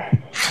 right.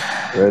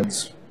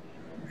 Reds.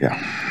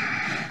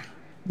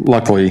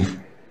 luckily,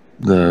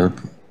 the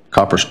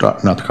Copper Star,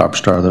 not the Copper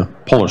Star, the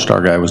Polar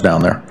Star guy was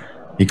down there.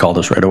 He called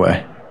us right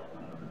away.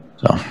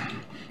 So,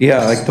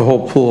 Yeah, like the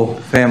whole pool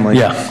family.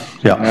 yeah,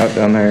 yeah. Out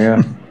down there,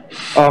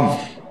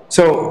 yeah.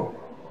 So,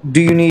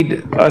 do you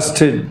need us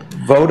to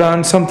vote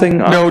on something?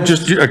 No,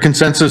 just a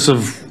consensus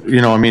of,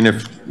 I mean,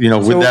 if,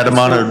 with that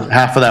amount of,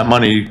 half of that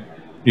money,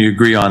 you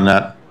agree on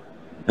that,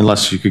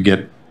 unless you could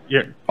get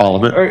Yeah. all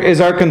of it. Or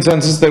is our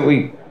consensus that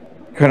we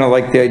kind of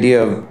like the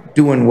idea of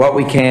doing what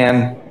we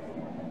can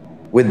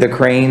with the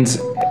cranes,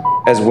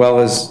 as well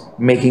as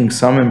making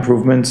some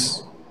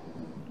improvements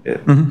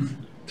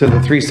to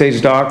the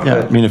three-stage dock?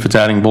 Yeah, I mean, if it's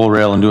adding bull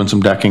rail and doing some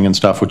decking and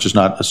stuff, which is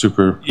not a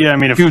super Yeah, I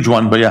mean, huge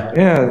one, but yeah.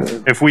 Yeah,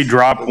 if we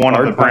drop one of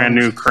the Hard brand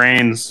times. new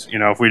cranes,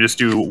 if we just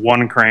do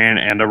one crane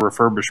and a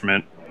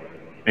refurbishment,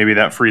 maybe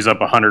that frees up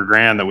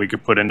 $100,000 that we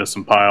could put into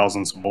some piles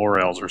and some bull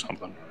rails or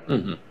something.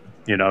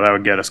 That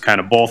would get us kind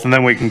of both, and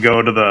then we can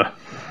go to the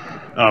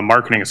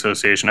marketing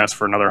association, ask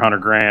for another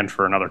 $100,000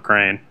 for another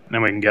crane, and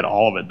then we can get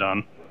all of it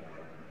done.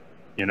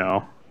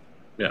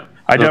 Yeah.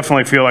 I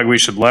definitely feel like we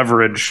should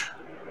leverage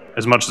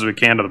as much as we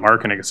can to the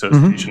marketing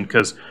association,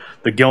 because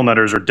the gill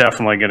netters are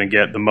definitely going to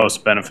get the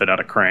most benefit out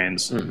of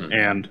cranes.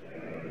 And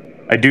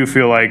I do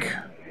feel like,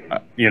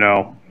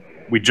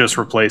 we just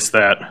replaced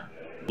that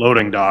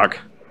loading dock.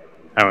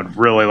 I would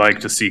really like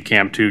to see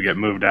Cam 2 get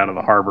moved out of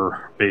the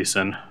harbor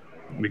basin,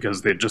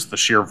 because just the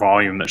sheer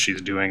volume that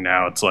she's doing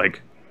now, it's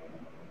like,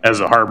 as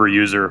a harbor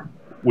user,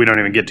 we don't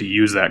even get to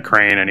use that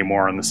crane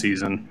anymore in the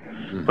season.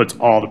 Puts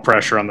all the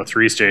pressure on the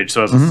three-stage.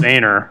 So as a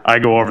seiner, I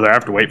go over there, I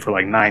have to wait for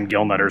like 9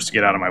 gill netters to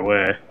get out of my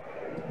way.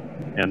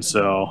 And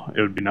so it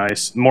would be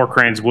nice. More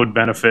cranes would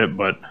benefit,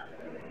 but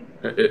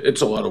It's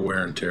a lot of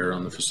wear and tear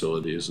on the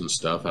facilities and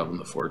stuff, having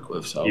the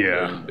forklifts out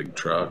there Yeah. and big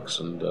trucks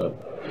and,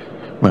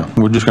 Well,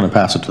 we're just gonna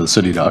pass it to the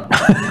city dock.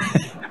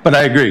 But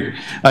I agree.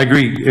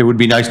 It would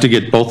be nice to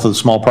get both of the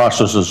small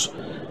processors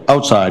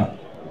outside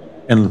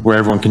and where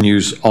everyone can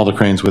use all the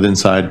cranes with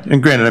inside.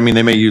 And granted, I mean,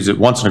 they may use it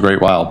once in a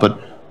great while, but,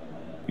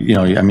 you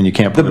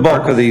can't. the put it-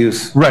 bulk of the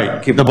use.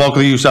 Right, Keep- the bulk of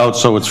the use out,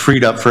 so it's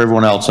freed up for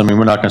everyone else. I mean,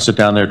 we're not gonna sit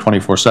down there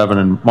 24/7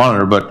 and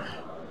monitor, but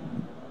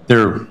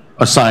their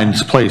assigned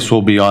place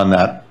will be on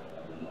the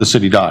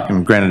city dock.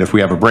 And granted, if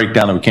we have a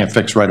breakdown that we can't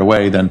fix right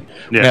away, then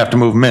we Yeah. have to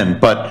move them in.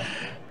 But,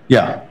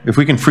 yeah, if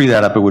we can free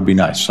that up, it would be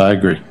nice. I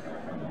agree.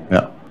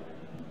 Yeah.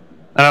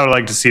 and I would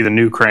like to see the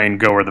new crane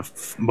go where the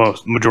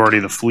majority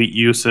of the fleet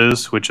use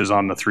is, which is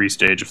on the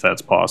three-stage, if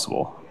that's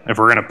possible. If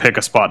we're going to pick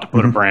a spot to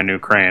put a brand new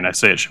crane, I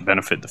say it should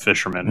benefit the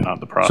fisherman,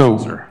 not the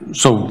processor.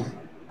 So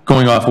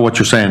going off of what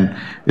you're saying,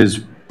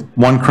 is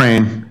one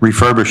crane,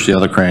 refurbish the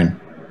other crane,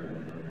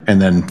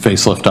 and then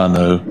facelift on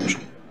the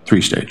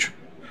three-stage.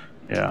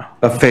 Yeah.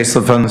 A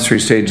facelift on the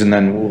three-stage, and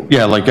then we'll.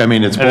 Yeah, like, I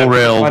mean, it's bull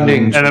rail.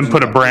 Funding. And then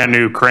put a brand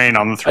new crane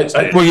on the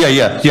three-stage. Well,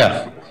 yeah,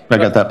 I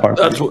got that part.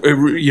 that's, what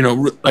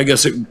it I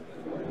guess it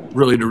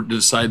really to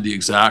decide the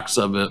exacts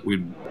of it,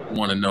 we'd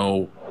want to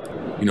know,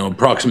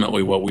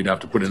 approximately what we'd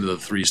have to put into the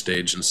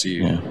three-stage and see.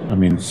 Yeah, I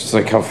mean, It's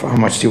like, how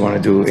much do you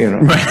want to do,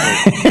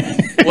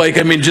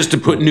 Just to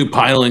put new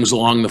pilings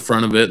along the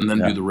front of it and then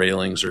do the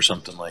railings or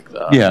something like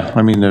that. yeah,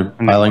 I mean, the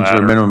pilings are a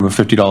ladder. minimum of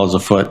 $50 a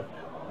foot,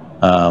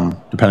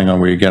 depending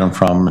on where you get them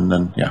from, and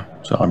then, yeah,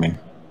 so, I mean,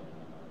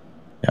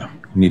 yeah,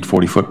 you need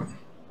 40-foot,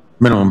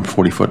 minimum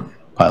 40-foot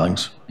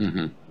pilings.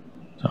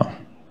 So,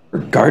 For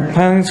guard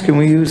pilings, can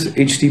we use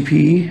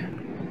HDPE?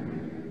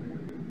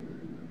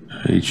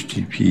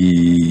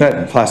 HDP.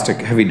 That plastic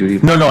heavy duty,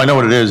 No, I know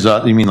what it is.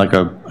 You mean like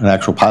an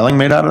actual piling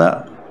made out of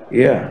that?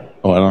 yeah,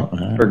 Oh, I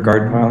don't. for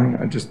guard piling,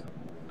 I just.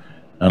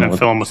 I don't know And what-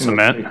 fill them with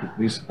cement.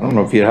 I don't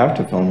know if you'd have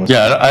to film this.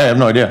 Yeah, I have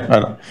no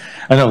idea.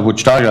 I know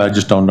Wichita, I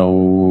just don't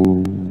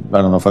know,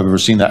 I don't know if I've ever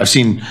seen that. I've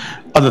seen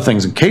other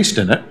things encased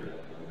in it.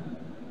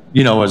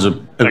 You know, as a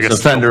a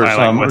fender or steel piling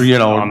some, with you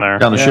know, on there.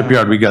 down the Yeah.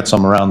 shipyard, we got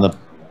some around the,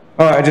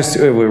 Oh,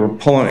 we were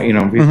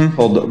pulling, we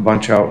pulled a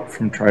bunch out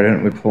from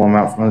Trident, we pull them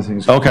out from other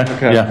things. Okay,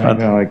 yeah. You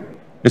know, like,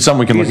 it's something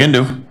we can look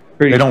into.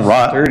 pretty They don't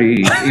rot.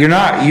 sturdy. You're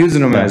not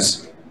using them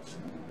as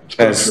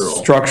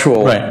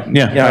structural. Right,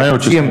 yeah, Yeah, I know I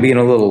what see you're them being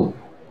a little,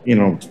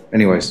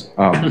 anyways,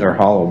 they're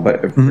hollow,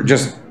 but if they're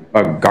just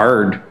a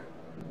guard,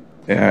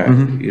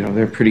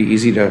 they're pretty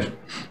easy to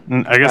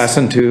I guess,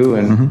 fasten to,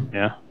 and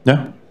yeah.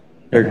 Yeah,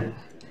 they're,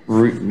 a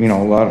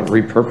lot of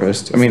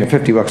repurposed. I mean,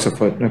 $50 a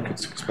foot, look,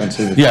 it's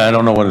expensive. yeah, I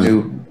don't know what it is.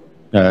 New.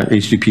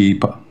 HDP,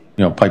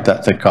 pipe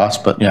that thick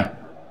cost, but yeah.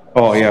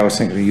 Oh, yeah, I was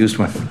thinking of used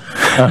one.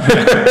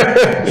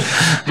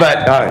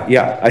 But,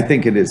 yeah, I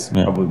think it is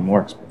probably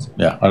more expensive.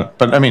 Yeah,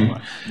 but I mean,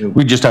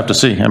 we just have to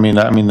see. I mean,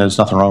 there's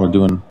nothing wrong with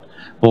doing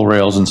bull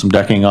rails and some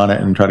decking on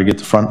it and try to get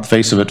the front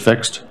face of it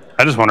fixed.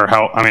 I just wonder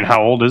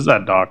how old is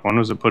that dock? When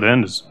was it put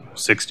in? Is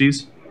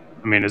 60s?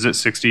 I mean, is it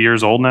 60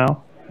 years old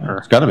now? Or,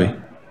 It's gotta be.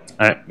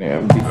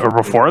 Yeah, or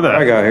before that?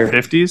 I got here.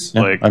 50s?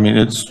 Yeah, Like, I mean,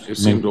 It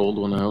seemed old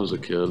when I was a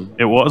kid.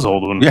 it was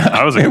old when yeah,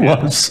 I was a it kid.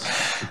 was.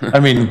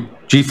 I mean,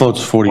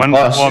 G-Float's 40 When-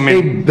 plus. well, I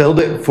They mean, build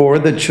it for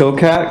the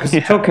Chilcat, because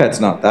the Chilcat's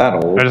not that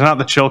old. but it's not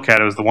the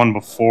Chilcat, it was the one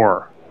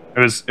before. It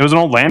was an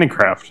old landing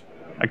craft.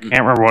 I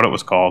can't remember what it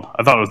was called.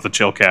 I thought it was the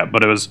Chilcat,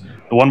 but it was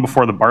the one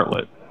before the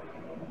Bartlett.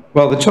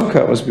 Well, the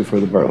Chilcat was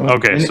before the Bartlett.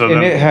 Okay, And- so and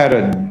then- it had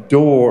a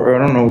door, I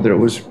don't know that it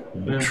was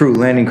a true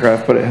landing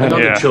craft, but it I had, know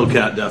Yeah. the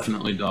Chilcat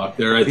definitely docked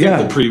there. I think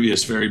Yeah. the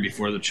previous ferry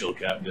before the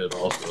Chilcat did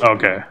also.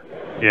 Okay,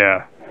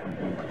 yeah.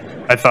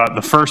 I thought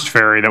the first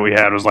ferry that we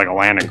had was like a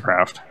landing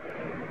craft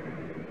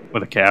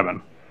with a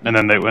cabin. And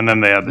then they had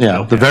the Yeah,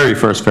 Chilcat. the very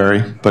first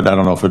ferry, but I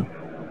don't know if it,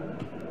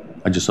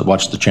 I just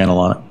watched the channel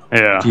on it,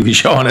 Yeah. TV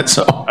show on it,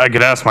 so. I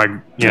could ask my,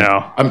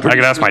 I could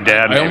ask my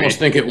dad I maybe. almost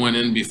think it went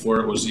in before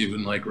it was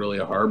even like really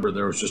a harbor.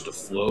 There was just a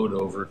float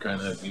over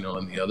kind of, in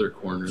the other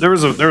corner. There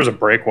was a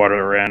breakwater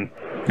that ran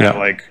Yeah.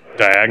 like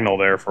diagonal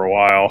there for a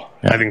while.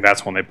 Yeah. I think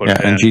that's when they put Yeah,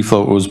 it in. and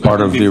G-Float was part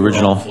of the Before all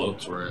original.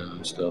 floats were in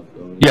and stuff.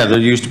 Though. Yeah, there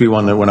used to be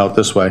one that went out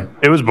this way,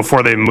 It was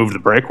before they moved the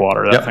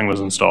breakwater. That Yep. thing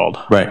was installed.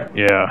 right.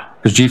 Yeah,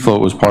 Because G-Float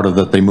was part of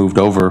that they moved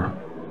over,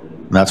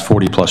 and that's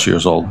 40 plus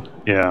years old,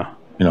 yeah.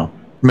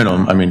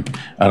 minimum. I mean,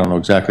 I don't know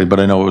exactly, but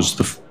I know it was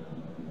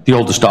the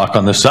oldest dock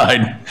on this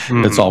side.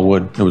 It's all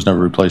wood. It was never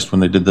replaced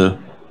when they did the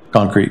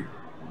concrete.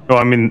 Well,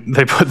 I mean,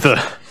 they put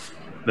the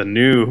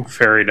new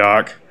ferry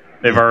dock.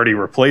 They've already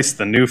replaced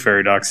the new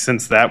ferry dock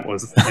since that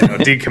was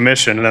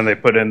decommissioned, and then they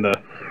put in the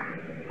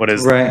what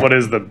is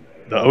the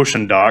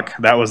ocean dock.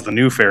 That was the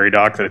new ferry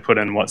dock that they put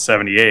in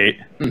 78,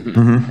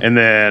 and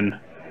then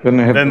then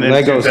they have then the in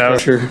Lego 2000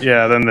 structure.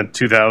 yeah, then the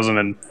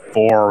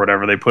 2004 or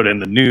whatever, they put in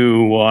the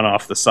new one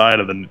off the side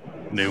of the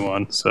new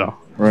one. So,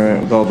 Right,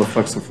 with all the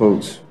Flexa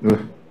floats. Ugh.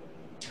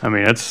 I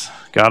mean, it's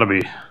got to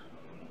be.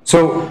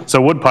 So,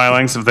 So wood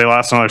pilings, if they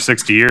last another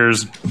 60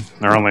 years,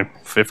 they're only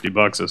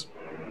 $50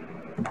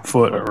 a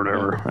foot or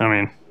whatever. I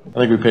mean,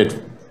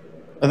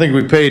 I think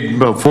we paid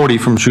about 40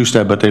 from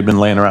Schusted, but they've been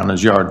laying around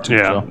his yard too.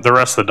 yeah, so. the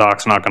rest of the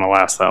dock's not going to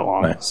last that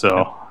long. Right.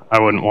 So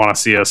I wouldn't want to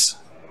see us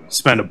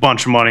spend a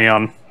bunch of money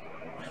on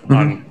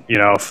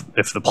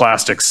if the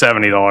plastic's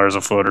 $70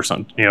 a foot or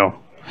something,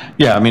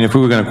 Yeah, I mean, if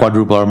we were gonna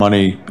quadruple our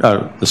money,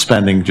 the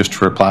spending just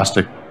for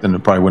plastic, then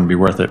it probably wouldn't be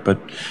worth it, but,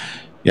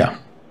 yeah.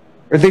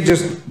 are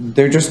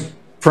they're just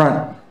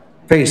front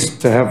face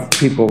to have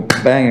people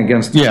bang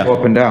against, Yeah. go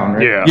up and down,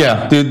 right? Yeah.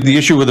 Yeah, the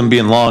issue with them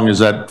being long is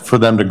that for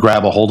them to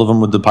grab a hold of them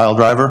with the pile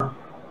driver,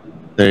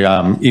 they,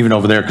 even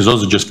over there, because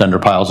those are just fender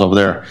piles over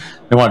there,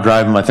 they want to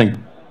drive them, I think,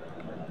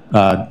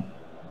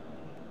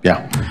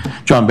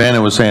 John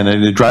Bannon was saying that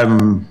they drive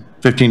them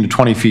 15 to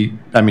 20 feet,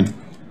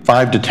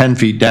 5 to 10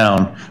 feet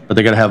down, but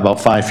they got to have about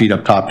 5 feet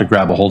up top to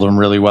grab a hold of them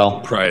really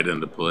well. Pry it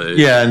into place.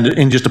 Yeah,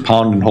 and just a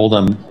pound and hold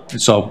them.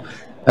 So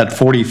that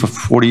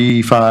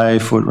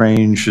 45 foot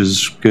range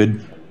is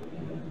good.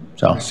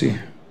 So, I see.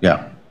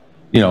 yeah.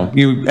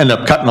 You end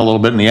up cutting a little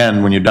bit in the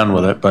end when you're done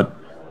with it, but,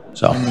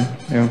 so,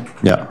 Yeah,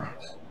 yeah.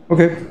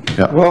 okay.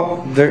 Yeah. Well,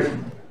 there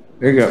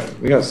you go.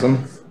 We got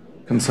some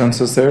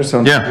consensus there, so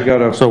we got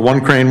Yeah, a, so one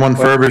crane, one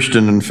furbished,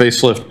 and then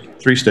facelift,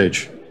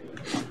 3-stage.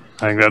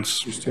 I think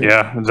that's,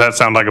 yeah. Does that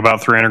sound like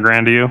about 300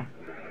 grand to you?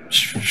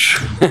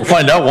 We'll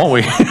find out, won't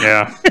we?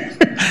 Yeah.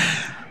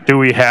 Do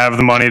we have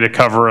the money to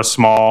cover a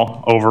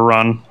small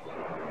overrun?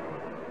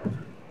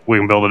 We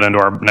can build it into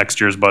our next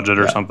year's budget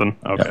or something?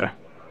 Okay.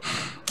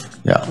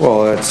 Yeah.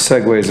 well, that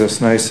segues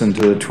us nice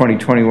into the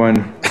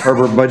 2021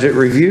 harbor budget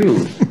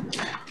review.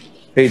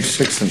 Page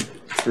 6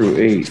 through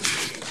 8.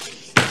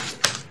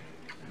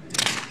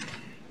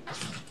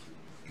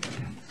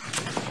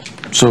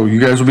 So you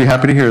guys will be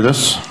happy to hear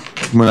this.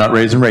 we're not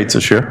raising rates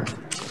this year.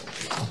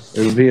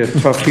 It'll be a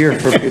tough year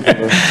for people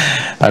to.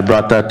 I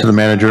brought that to the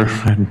manager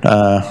and,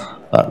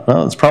 thought,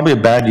 well, it's probably a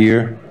bad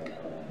year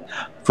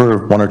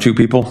for one or two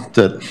people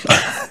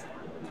that,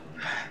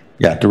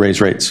 yeah, to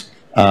raise rates.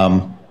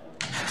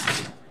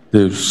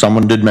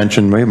 Someone did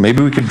mention,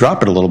 maybe we could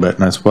drop it a little bit.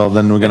 And I said, well,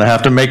 then we're going to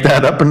have to make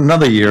that up in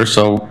another year.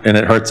 So, and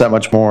it hurts that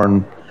much more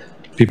and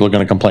people are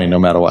going to complain no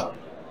matter what.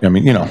 I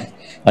mean, you know,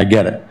 I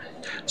get it.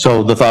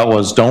 So the thought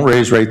was don't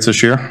raise rates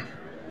this year,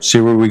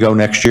 see where we go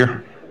next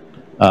year.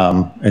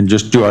 And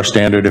just do our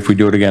standard. If we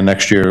do it again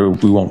next year,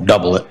 we won't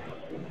double it.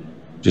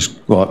 Just,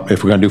 well,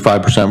 if we're going to do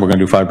 5%, we're going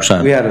to do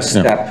 5%. We had a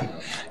step.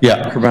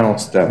 Yeah. Incremental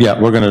step. Yeah,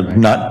 we're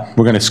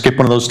going to skip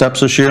one of those steps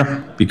this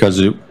year because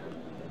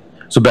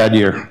it's a bad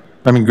year.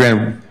 I mean,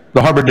 granted,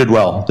 the harbor did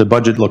well. The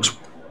budget looks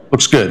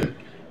good. I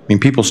mean,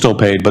 people still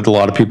paid, but a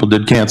lot of people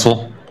did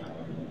cancel.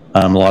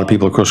 A lot of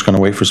people, of course, going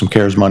to wait for some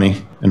CARES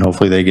money, and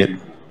hopefully they get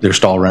their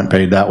stall rent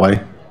paid that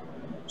way.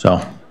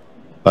 So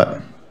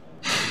that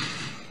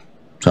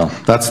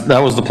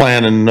was the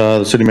plan, and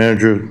the city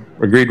manager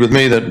agreed with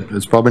me that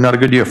it's probably not a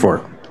good year for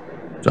it.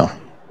 So.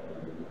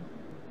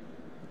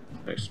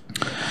 Nice.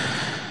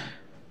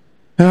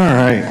 All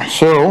right,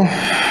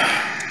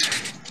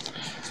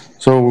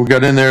 so we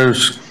got in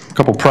there's a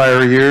couple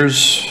prior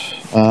years.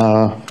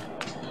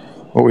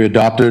 What we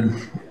adopted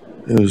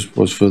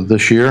was for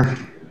this year,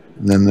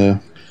 and then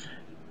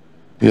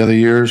the other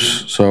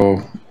years.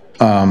 So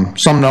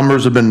some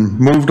numbers have been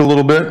moved a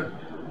little bit,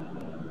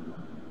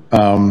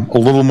 a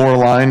little more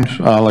aligned,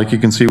 like you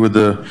can see with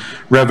the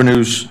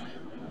revenues.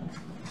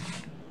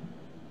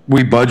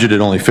 We budgeted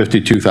only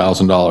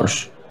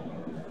 $52,000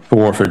 for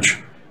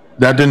wharfage.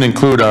 That didn't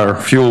include our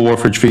fuel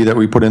wharfage fee that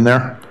we put in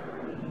there.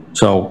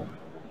 So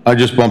I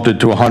just bumped it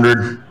to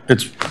 100.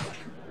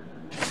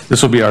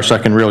 This will be our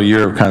second real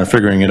year of kind of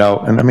figuring it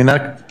out. And I mean,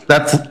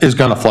 that is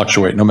going to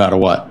fluctuate no matter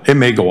what. It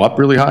may go up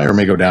really high or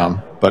may go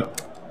down,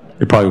 but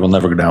it probably will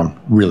never go down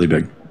really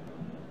big.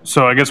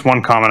 So I guess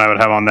one comment I would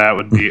have on that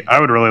would be,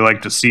 I would really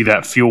like to see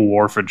that fuel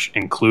wharfage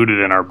included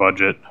in our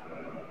budget.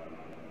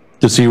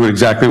 To see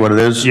exactly what it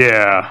is?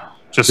 Yeah,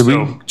 just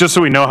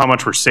so we know how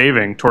much we're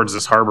saving towards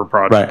this harbor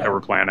project that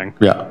we're planning.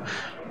 Yeah,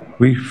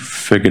 we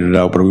figured it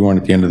out, but we weren't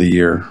at the end of the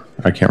year.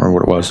 I can't remember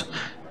what it was.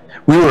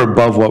 We were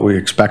above what we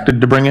expected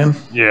to bring in.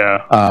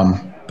 Yeah.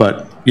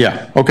 But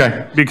yeah,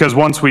 okay. Because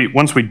once we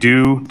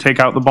do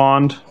take out the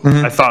bond,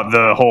 I thought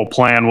the whole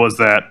plan was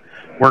that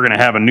we're going to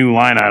have a new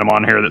line item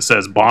on here that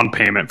says bond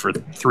payment for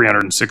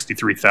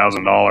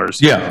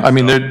 $363,000. Yeah, I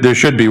mean, there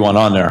should be one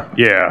on there.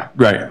 Yeah.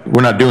 Right.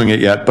 We're not doing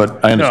it yet,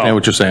 but I understand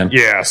what you're saying.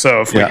 Yeah,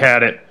 so if we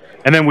had it,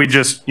 and then we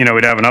just,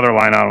 we'd have another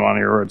line item on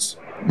here where it's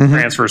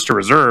transfers to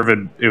reserve,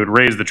 and it would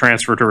raise the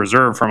transfer to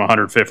reserve from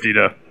 150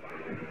 to,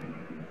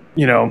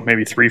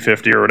 maybe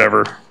 350 or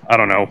whatever. I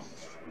don't know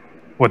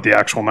what the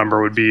actual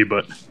number would be,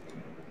 but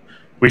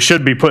we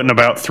should be putting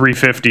about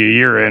 350 a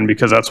year in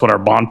because that's what our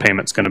bond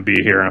payment's going to be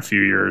here in a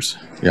few years.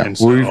 Yeah, and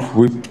so, we're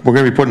going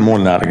to be putting more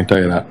than that, I can tell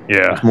you that.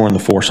 Yeah. It's more in the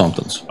four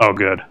somethings. Oh,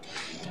 good.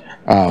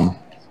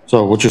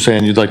 So what you're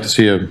saying, you'd like to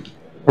see a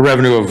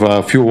revenue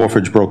of fuel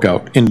wharfage broke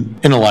out in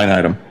a line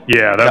item.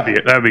 Yeah,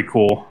 that'd be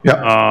cool.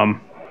 Yeah.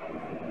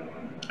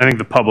 I think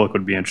the public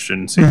would be interested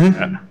in seeing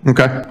that.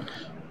 Okay.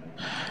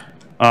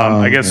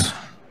 I guess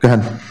Go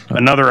ahead.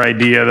 another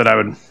idea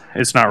that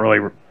it's not really,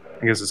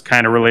 I guess it's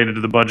kind of related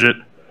to the budget.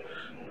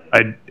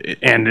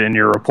 And in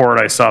your report,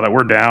 I saw that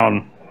we're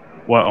down,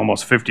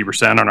 almost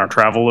 50% on our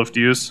travel lift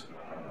use.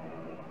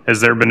 Has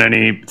there been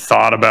any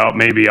thought about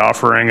maybe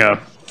offering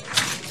a,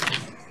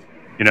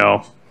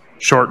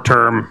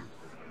 short-term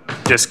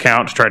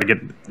discount to try to get,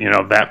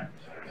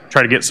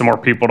 try to get some more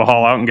people to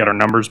haul out and get our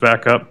numbers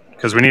back up?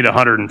 Because we need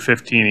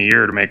 115 a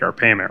year to make our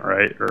payment,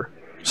 right? Or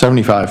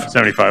 75.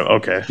 75,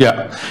 okay.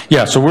 Yeah.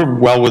 Yeah, so we're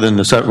well within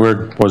the set,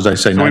 what did I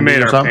say? So we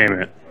made our something?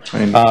 payment.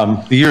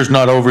 The year's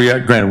not over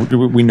yet. Granted,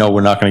 we know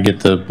we're not going to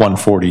get to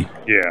 140.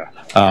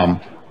 Yeah.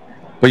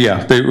 But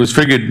yeah, it was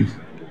figured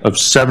of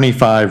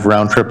 75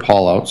 round trip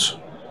haul outs.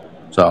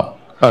 So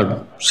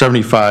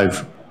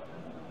 75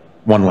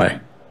 one way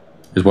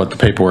is what the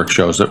paperwork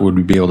shows that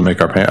would be able to make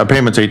our payment. Our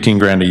payment's 18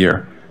 grand a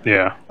year.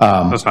 Yeah.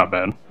 That's not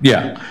bad.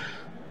 Yeah.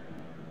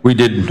 We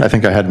did, I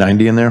think I had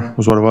 90 in there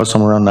was what it was,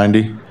 somewhere around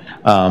 90.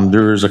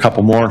 There's a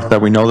couple more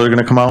that we know they're going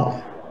to come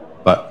out,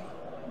 but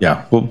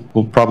yeah,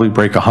 we'll probably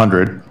break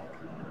 100.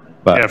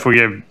 But yeah, if we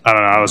give, I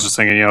don't know, I was just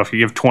thinking, if you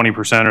give 20%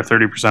 or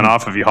 30%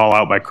 off if you haul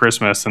out by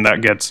Christmas, and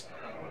that gets,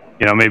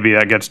 maybe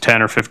that gets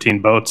 10 or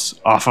 15 boats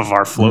off of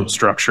our float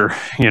structure,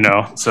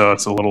 so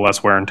it's a little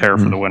less wear and tear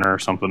for the winter or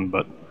something,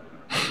 but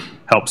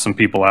helps some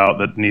people out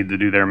that need to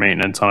do their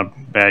maintenance on a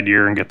bad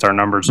year and gets our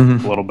numbers a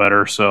little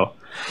better. So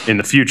in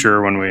the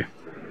future, when we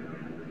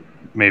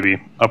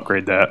maybe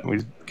upgrade that,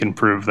 we can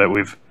prove that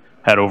we've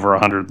had over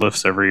 100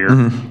 lifts every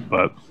year,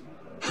 but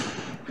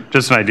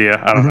just an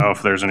idea. I don't know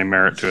if there's any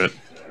merit to it.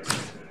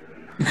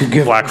 You could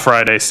give Black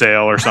Friday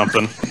sale or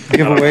something.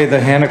 give away the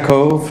Hannah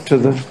Cove to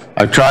the.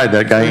 I've tried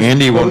that guy.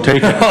 Andy won't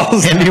take it.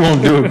 Andy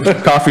won't do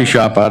a coffee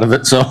shop out of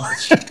it. So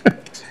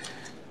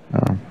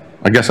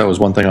I guess that was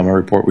one thing on my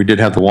report. We did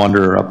have the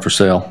Wanderer up for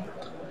sale.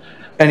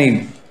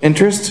 Any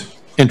interest?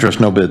 Interest,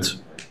 no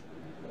bids.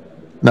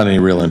 Not any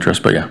real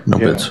interest, but yeah, no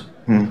bids.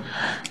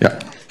 Yeah,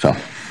 so.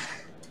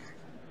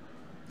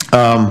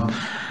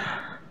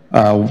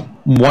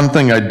 One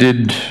thing I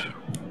did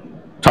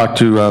talk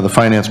to the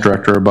finance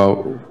director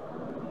about,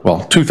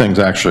 well, two things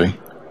actually.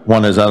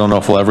 One is, I don't know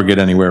if we'll ever get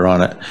anywhere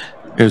on it,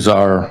 is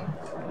our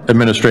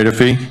administrative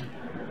fee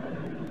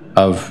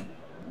of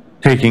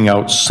taking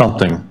out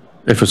something,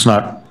 if it's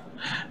not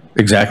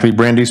exactly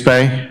Brandy's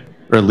pay,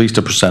 or at least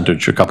a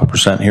percentage, a couple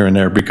percent here and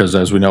there, because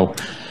as we know,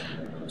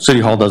 City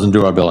Hall doesn't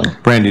do our billing.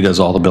 Brandy does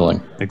all the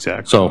billing.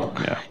 Exactly. So,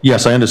 Yeah.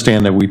 yes, I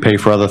understand that we pay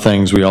for other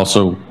things. We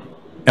also,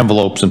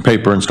 envelopes and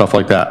paper and stuff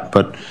like that,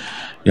 but,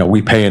 you know,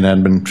 we pay an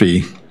admin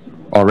fee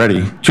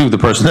already to the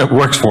person that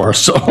works for us,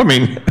 so, I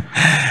mean.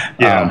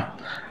 Yeah.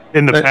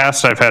 In the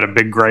past, I've had a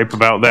big gripe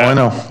about that. I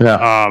know,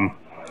 yeah.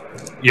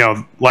 You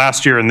know,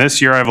 last year and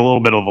this year, I have a little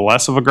bit of a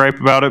less of a gripe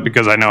about it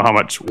because I know how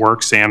much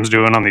work Sam's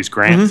doing on these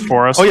grants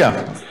for us. Oh, yeah.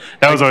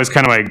 That was always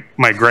kind of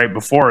my gripe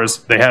before, is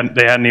they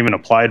hadn't even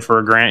applied for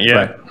a grant yet.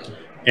 Right.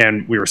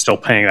 And we were still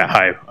paying that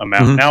high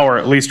amount. Now we're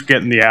at least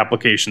getting the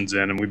applications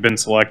in, and we've been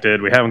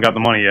selected. We haven't got the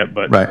money yet,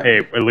 but Right. hey,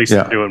 at least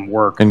Yeah. we're doing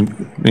work.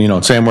 And, you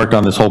know, Sam worked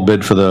on this whole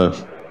bid for the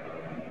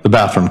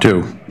bathroom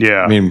too.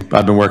 Yeah. I mean,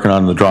 I've been working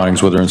on the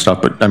drawings with her and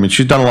stuff, but I mean,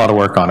 she's done a lot of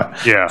work on it.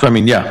 Yeah. So I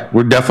mean, yeah,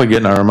 we're definitely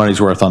getting our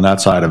money's worth on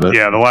that side of it.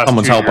 Yeah, the last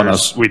Someone's 2 helping years,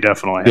 us. we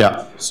definitely have.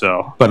 Yeah.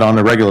 So, But on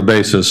a regular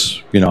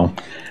basis, you know,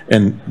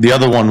 and the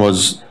other one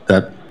was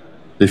that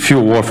the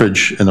fuel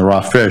wharfage and the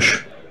raw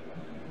fish,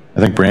 I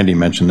think Brandy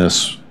mentioned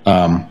this,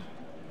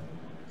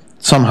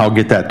 somehow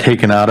get that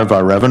taken out of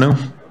our revenue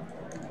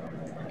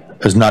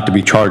as not to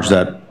be charged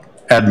that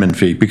admin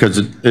fee, because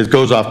it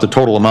goes off the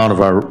total amount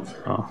of our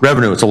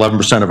revenue. It's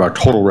 11% of our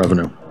total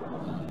revenue.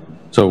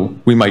 So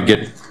we might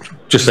get,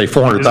 just say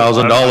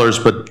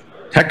 $400,000, but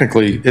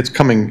technically it's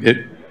coming, it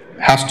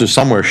has to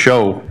somewhere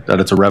show that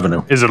it's a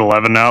revenue. is it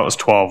 11 now? It was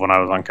 12 when I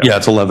was on council. Yeah,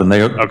 it's 11.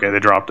 They, Okay, they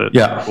dropped it.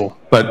 yeah, Cool.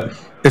 but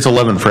it's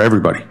 11 for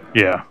everybody.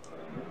 Yeah.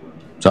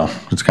 So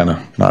it's kind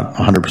of not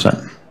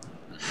 100%.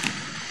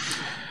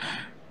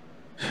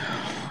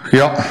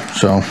 Yeah,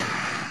 so,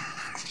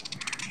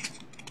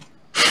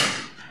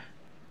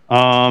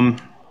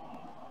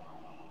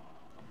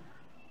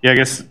 Yeah, I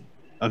guess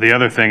the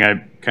other thing I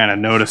kind of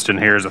noticed in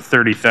here is a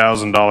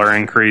 $30,000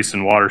 increase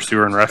in water,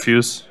 sewer, and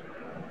refuse.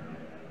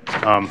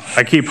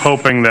 I keep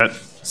hoping that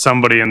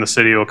somebody in the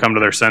city will come to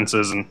their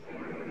senses and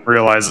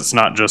realize it's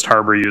not just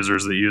harbor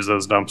users that use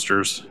those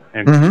dumpsters,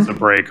 and it's a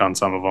break on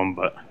some of them,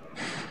 but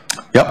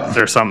yep.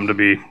 there's something to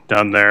be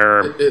done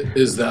there.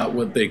 Is that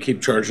what they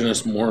keep charging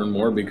us more and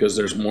more because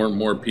there's more and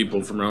more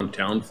people from around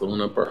town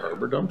filling up our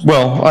harbor dumps?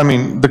 Well, I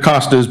mean, the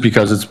cost is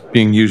because it's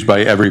being used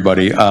by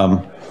everybody.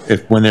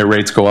 When their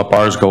rates go up,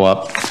 ours go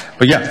up.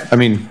 But yeah, I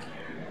mean,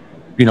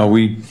 you know,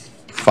 we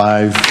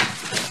 5,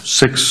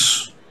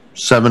 6,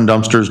 7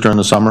 dumpsters during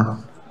the summer,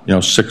 you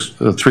know,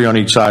 3 on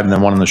each side and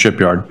then 1 in the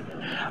shipyard.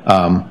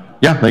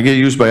 Yeah, they get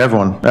used by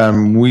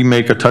everyone. We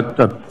make a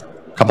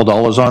couple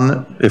dollars on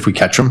it if we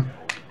catch them,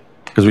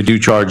 because we do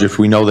charge, if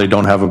we know they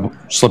don't have a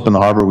slip in the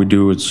harbor,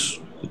 it's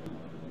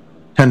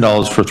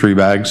 $10 for 3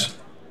 bags.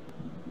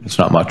 It's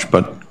not much,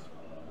 but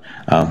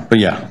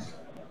yeah.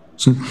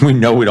 So we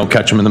know we don't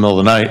catch them in the middle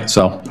of the night,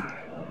 so,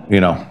 you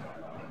know.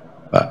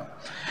 But,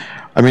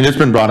 I mean, it's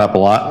been brought up a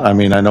lot. I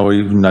mean, I know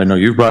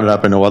you've brought it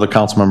up. I know other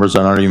council members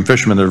that aren't even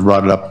fishermen that have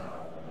brought it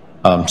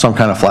up, some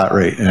kind of flat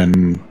rate,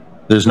 and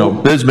there's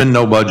been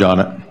no budge on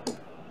it.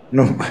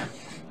 No.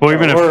 Well,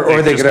 even if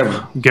Or they just could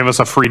have, give us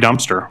a free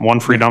dumpster, 1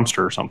 free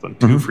dumpster or something,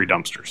 2 free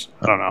dumpsters.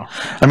 I don't know.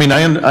 I mean,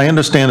 I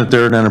understand that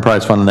they're an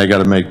enterprise fund and they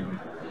gotta make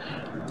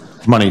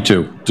money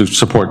too, to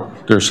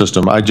support their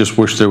system. I just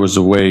wish there was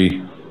a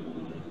way.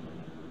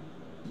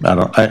 I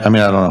don't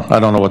know. I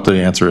don't know what the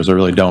answer is. I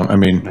really don't. I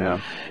mean, Yeah.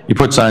 you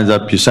put signs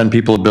up, you send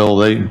people a bill,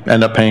 they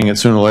end up paying it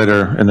sooner or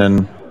later, and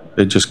then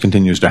it just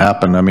continues to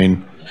happen. I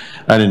mean,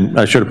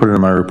 I should have put it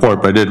in my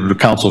report, but I did the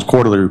council's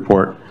quarterly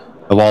report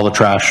of all the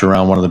trash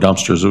around one of the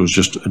dumpsters. It was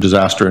just a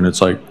disaster, and it's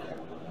like,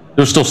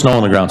 there was still snow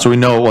on the ground, so we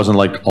know it wasn't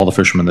like all the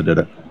fishermen that did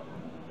it.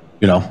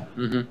 You know?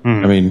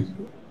 I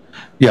mean,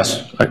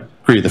 yes, I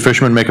agree, the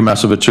fishermen make a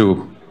mess of it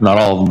too. Not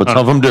all of them, but some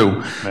of them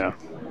do. Yeah.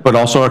 But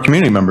also our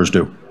community members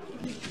do.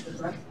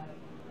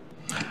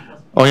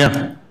 Oh,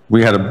 yeah,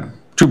 we had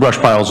 2 brush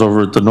piles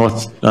over at the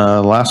north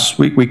last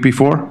week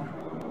before,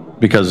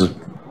 because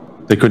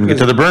they couldn't get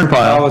to the burn all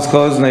pile, was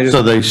closed and they just.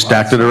 so they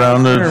stacked it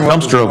around the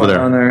dumpster over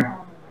there.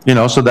 You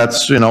know, so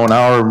that's, you know, an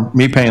hour,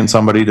 me paying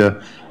somebody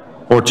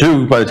or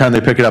 2, by the time they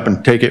pick it up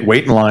and take it,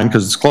 wait in line,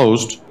 because it's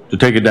closed, to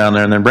take it down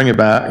there and then bring it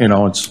back, you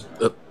know,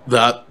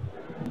 That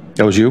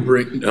was you?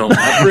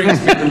 that brings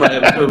me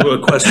to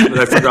a question that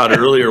I forgot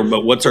earlier,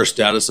 but what's our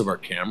status of our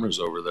cameras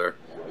over there?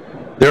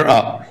 They're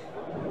up.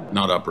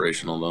 Not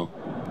operational though.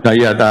 Not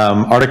yet.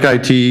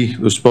 Arctic IT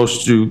was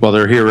supposed to, well,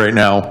 they're here right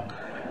now.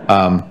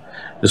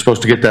 They're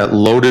supposed to get that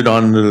loaded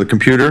onto the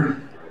computer,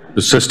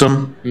 the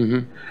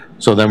system.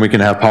 So then we can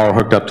have power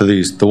hooked up to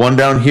these. The one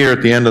down here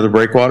at the end of the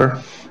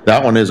breakwater,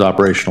 That one is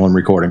operational and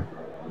recording.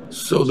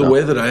 So the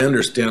way that I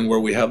understand where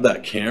we have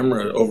that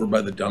camera over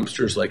by the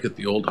dumpsters, like at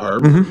the old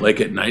harbor, Mm-hmm.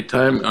 like at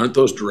nighttime, aren't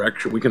those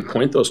we can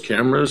point those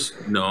cameras?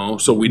 No,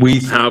 so we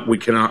cannot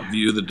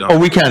view the dump. Oh,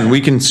 we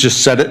can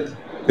just set it.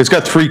 It's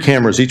got 3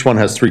 cameras. Each one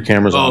has 3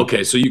 cameras on. Oh,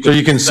 okay, so you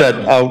can set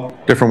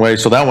out different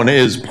ways. So that one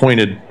is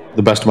pointed,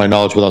 the best of my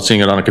knowledge, without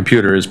seeing it on a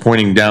computer, is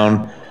pointing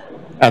down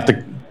at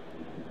the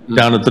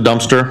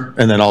dumpster,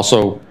 and then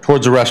also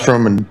towards the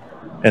restroom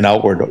and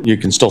outward. You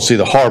can still see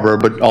the harbor,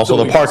 but also So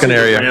the we can parking see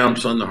the area.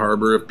 ramps on the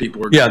harbor if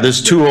people were. Yeah,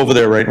 there's 2 over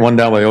there, right? One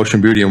down by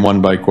Ocean Beauty and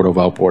one by Cordova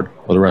Outboard,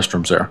 where the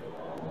restroom's there.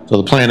 So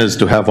the plan is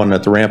to have one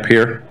at the ramp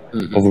here,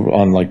 over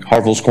on like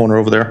Harville's corner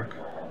over there.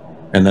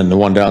 And then the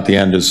one down at the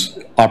end is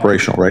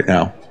operational right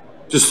now.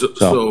 Just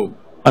so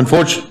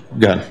Unfortunately,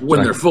 yeah.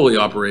 when they're fully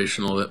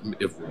operational, that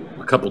if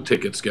a couple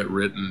tickets get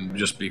written,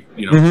 just be,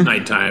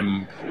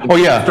 nighttime. Oh,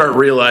 yeah. Start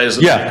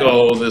realizing, Yeah. like,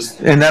 oh, this,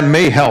 And that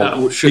may That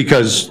help should-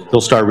 because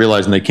they'll start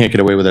realizing they can't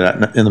get away with it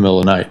in the middle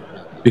of the night.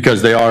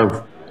 Because they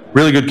are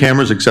really good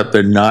cameras, except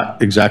they're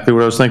not exactly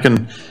what I was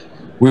thinking.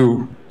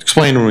 We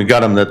explained when we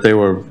got them that they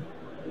were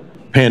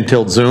pan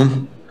tilt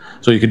zoom,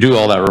 so you could do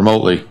all that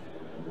remotely.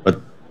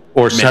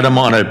 Or set them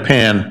on a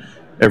pan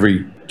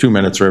every 2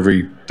 minutes or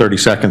every 30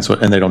 seconds,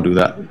 and they don't do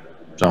that.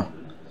 So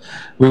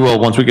we will,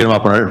 once we get them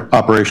up and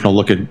operational,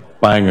 look at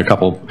buying a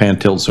couple pan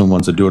tilt zoom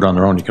ones that do it on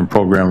their own. You can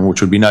program them,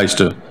 which would be nice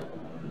to,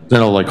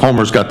 like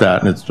Homer's got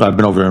that, and I've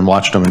been over there and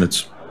watched them, and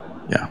it's,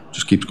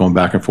 just keeps going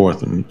back and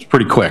forth, and it's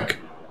pretty quick.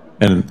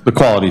 And the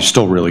quality's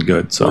still really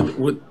good,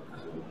 so.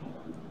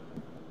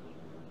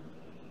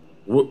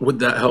 would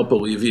that help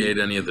alleviate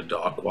any of the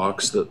dock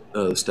walks that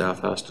the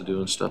staff has to do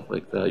and stuff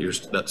like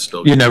that? That's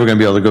still. You're never gonna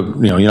be able to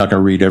go, you're not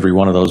gonna read every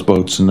one of those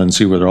boats and then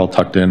see where they're all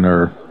tucked in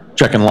or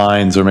checking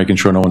lines or making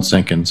sure no one's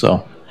sinking,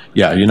 so.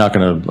 Yeah, you're not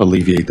gonna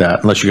alleviate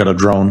that unless you got a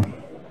drone.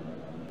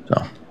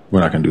 So, we're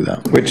not gonna do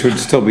that. Which would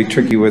still be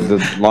tricky with the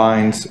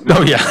lines.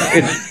 Oh, yeah.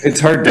 It's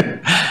hard to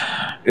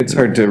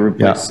Yeah.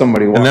 replace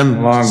somebody And walking then-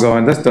 along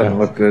going, this doesn't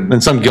look good. Then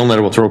some gill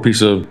netter will throw a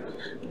piece of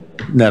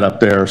net up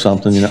there or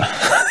something,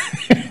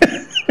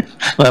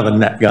 We'll have a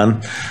net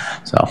gun,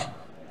 so,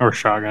 Or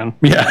shotgun.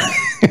 yeah.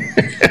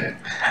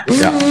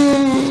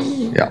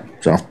 Yeah,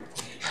 so.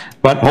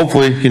 But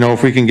hopefully,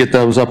 if we can get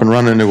those up and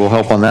running, it will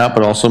help on that,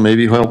 but also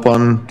maybe help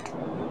on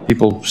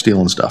people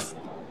stealing stuff.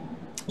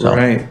 So,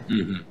 Right.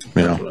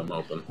 That's what I'm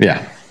hoping.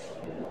 Yeah.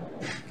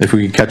 If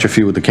we could catch a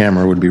few with the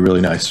camera, it would be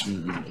really nice.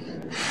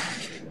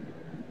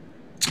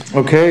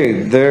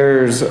 Okay,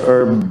 there's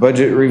our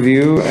budget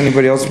review.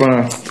 Anybody else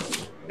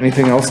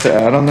anything else to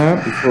add on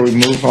that before we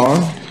move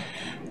on?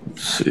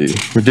 Let's see,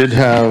 we did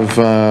have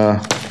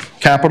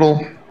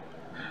capital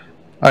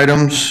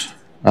items.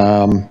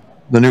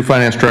 The new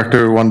finance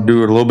director wanted to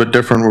do it a little bit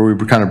different, where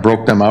we kind of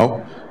broke them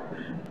out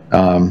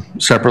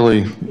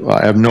separately.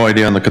 I have no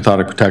idea on the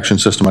cathodic protection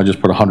system. I just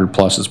put 100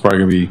 plus. It's probably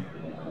gonna be,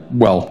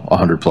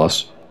 100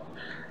 plus.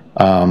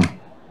 The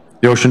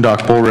ocean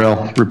dock bull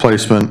rail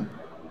replacement,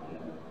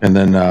 and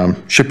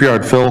then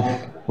shipyard fill.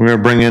 We're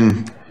gonna bring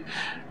in,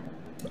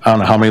 I don't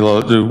know how many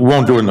loads, we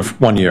won't do it in the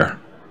 1 year.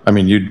 I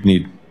mean, you'd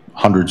need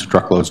hundreds of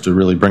truckloads to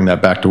really bring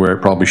that back to where it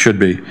probably should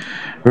be.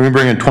 We're gonna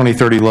bring in 20,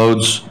 30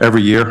 loads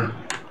every year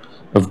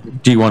of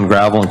D1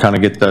 gravel and kind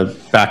of get the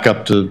back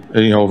up to,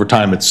 over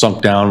time it's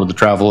sunk down with the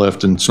travel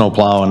lift and snow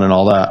plowing and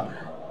all that.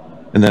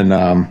 And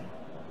then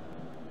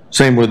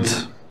same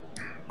with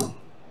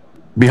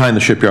behind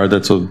the shipyard,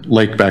 that's a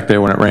lake back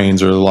there when it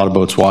rains, or a lot of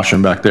boats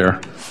washing back there.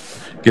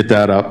 Get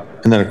that up.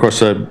 And then of course,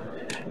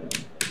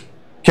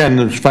 Ken,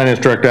 the finance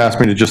director, asked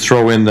me to just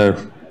throw in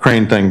the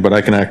crane thing, but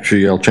I'll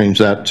change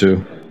that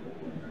to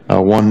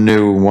one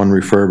new, one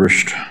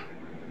refurbished,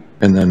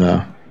 and then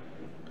the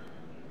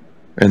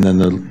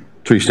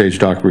 3-stage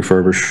dock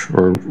refurbish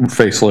or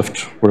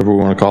facelift, whatever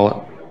we want to call it,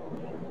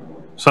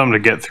 Something to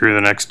get through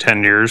the next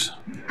 10 years.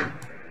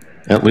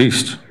 at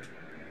least.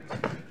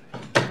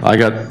 I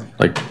got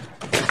like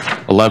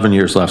 11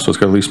 years left, so it's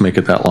got to at least make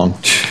it that long.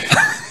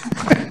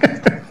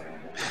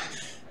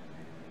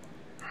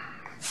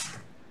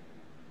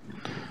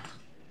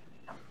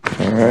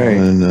 All right.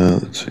 And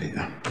let's see.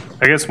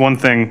 I guess one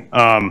thing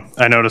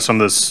I noticed on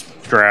this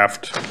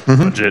draft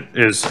budget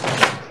is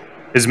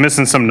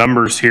missing some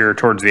numbers here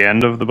towards the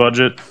end of the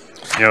budget.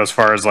 As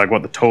far as like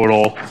what the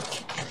total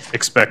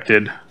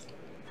expected,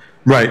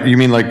 Right, you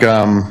mean like,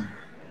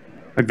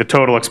 the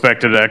total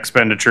expected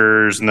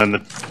expenditures, and then the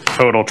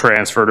total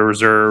transfer to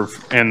reserve,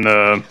 and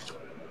the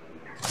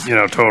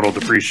total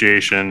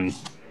depreciation,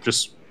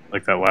 just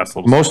like that last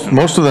little.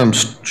 most of them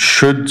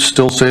should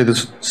still stay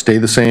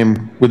the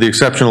same, with the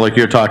exception of like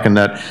you're talking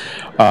that,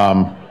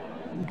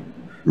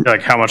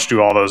 Like how much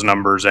do all those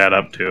numbers add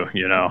up to?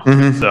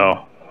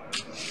 So.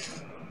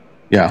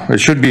 yeah, it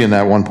should be in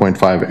that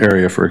 1.5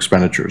 area for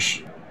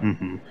expenditures.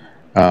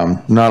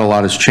 Not a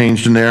lot has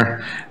changed in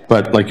there,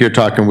 but like you're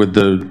talking with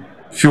the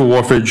fuel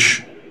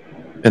wharfage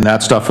and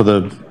that stuff for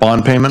the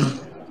bond payment,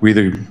 we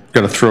either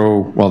got to throw,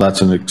 well,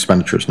 that's in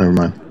expenditures, never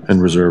mind, in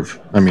reserve,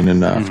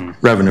 in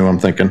revenue, I'm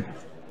thinking,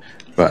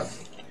 but.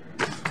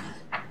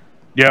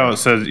 Yeah, it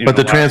says, But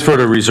the transfer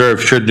to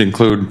reserve should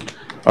include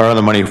our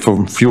other money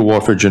from fuel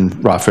wharfage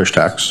and raw fish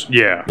tax.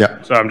 Yeah.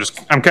 Yeah. So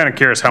I'm kind of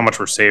curious how much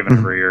we're saving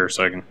every year,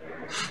 so I can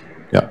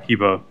Yeah.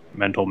 keep a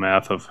mental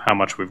math of how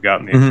much we've got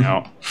in the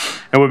account.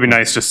 It would be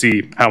nice to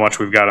see how much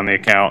we've got in the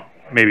account,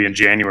 maybe in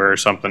January or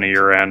something, a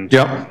year end.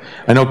 Yep.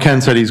 I know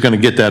Ken said he's going to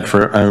get that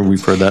for,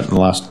 we've heard that in the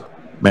last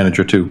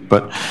manager too,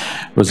 but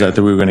was that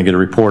we were going to get a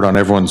report on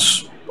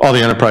all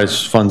the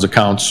enterprise funds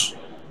accounts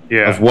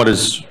Yeah. of what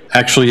is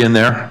actually in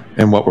there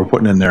and what we're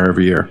putting in there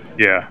every year.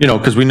 Yeah. You know,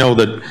 because we know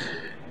that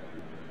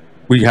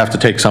we have to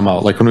take some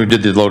out. Like when we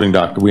did the loading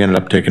dock, we ended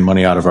up taking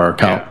money out of our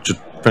account to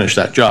finish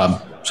that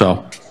job.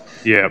 So,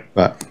 Yeah.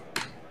 but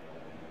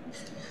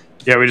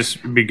Yeah,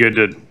 it'd be good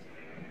to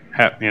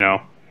have,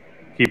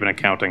 keep an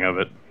accounting of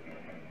it.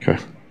 okay.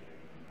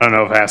 I don't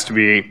know if it has to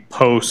be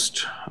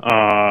post,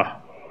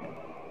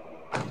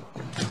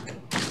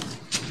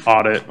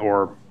 audit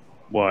or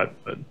what,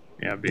 but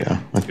yeah, it'd be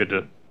good to,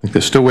 I think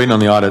they're still waiting on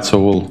the audit,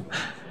 so we'll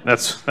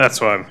that's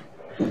why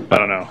I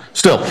don't know.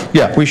 still,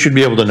 yeah, we should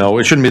be able to know.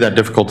 It shouldn't be that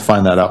difficult to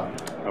find that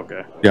out.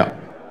 Okay. Yeah.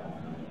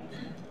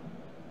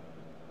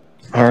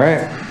 All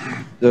right,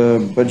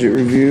 the budget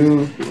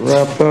review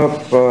wrap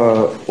up,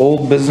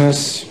 old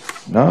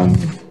business, none.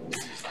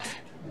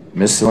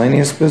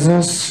 Miscellaneous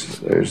business,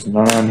 there's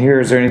none on here.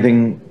 Is there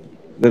anything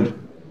that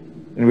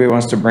anybody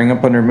wants to bring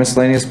up under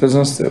miscellaneous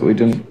business that we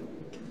didn't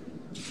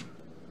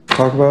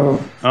talk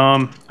about?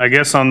 I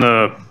guess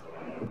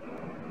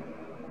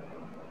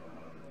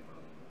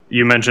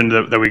you mentioned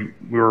that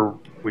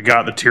we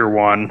got the tier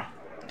 1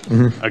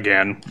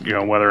 again,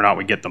 whether or not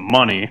we get the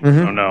money, I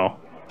don't know,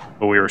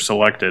 but we were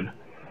selected.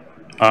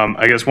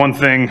 I guess one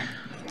thing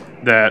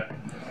that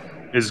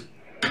is,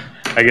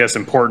 I guess,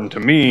 important to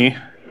me,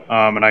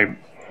 and I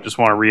just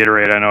want to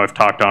reiterate, I know I've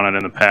talked on it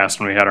in the past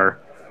when we had our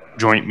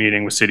joint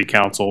meeting with city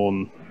council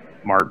in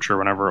March or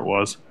whenever it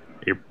was,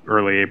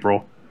 early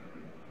April,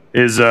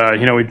 is,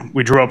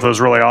 we drew up those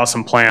really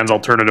awesome plans,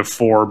 alternative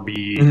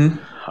 4B,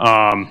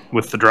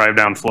 with the drive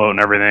down float and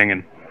everything.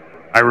 And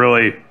I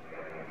really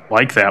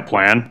like that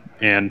plan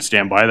and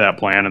stand by that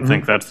plan and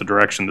think that's the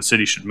direction the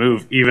city should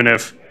move, even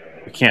if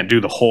we can't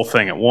do the whole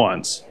thing at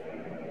once.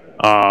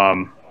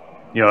 That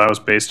was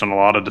based on a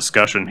lot of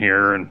discussion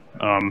here and,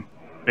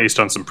 based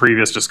on some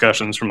previous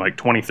discussions from like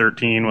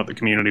 2013, what the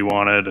community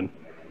wanted. And,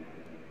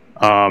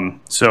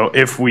 so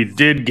if we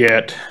did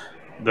get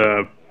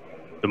the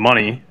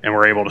money and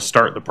we're able to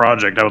start the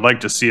project, I would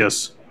like to see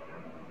us,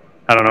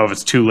 I don't know if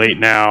it's too late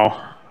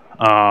now,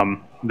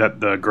 that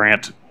the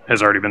grant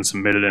has already been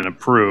submitted and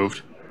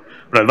approved,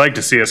 but I'd like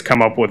to see us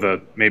come up with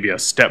maybe a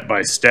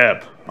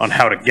step-by-step on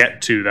how to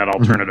get to that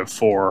alternative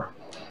 4.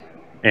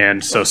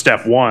 And so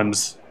step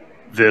 1's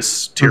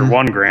this tier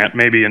 1 grant.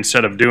 Maybe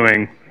instead of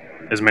doing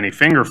as many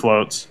finger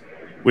floats,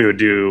 we would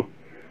do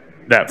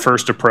that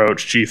first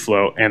approach, G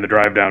float, and the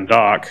drive down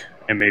dock,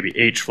 and maybe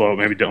H float,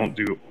 maybe don't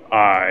do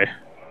I.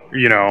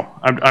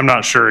 I'm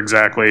not sure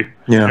exactly.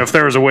 Yeah. If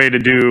there was a way to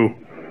do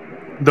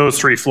those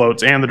 3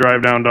 floats and the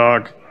drive down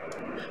dock,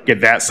 get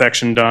that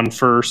section done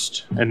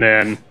first, and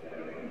then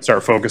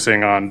start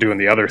focusing on doing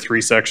the other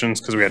 3 sections,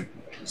 because we had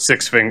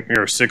 6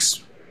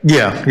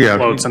 Yeah.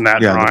 floats in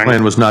that Yeah, the drawing.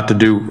 plan was not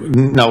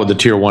with the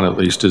tier 1 at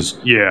least, is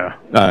Yeah.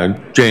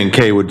 J and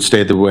K would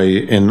stay the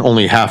way and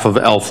only half of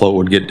L float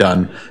would get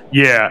done.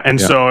 Yeah, and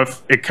so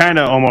if it kind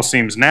of almost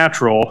seems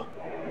natural,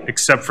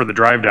 except for the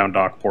drive down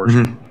dock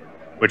portion,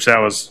 which that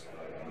was,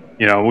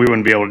 we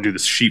wouldn't be able to do the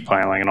sheet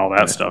piling and all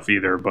that stuff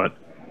either, but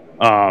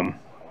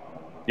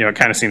it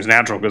kind of seems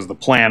natural because the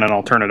plan in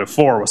alternative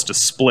 4 was to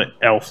split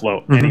L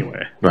float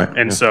anyway. Right.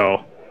 And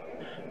so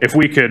if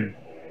we could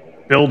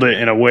build it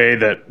in a way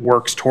that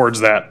works towards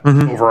that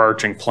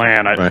overarching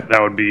plan,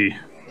 that would be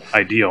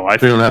ideal. I You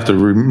think. don't have to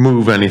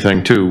remove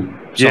anything too.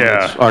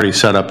 Yeah. It's already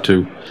set up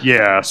to.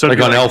 Yeah. So Like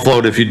it'd on be L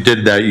float, if you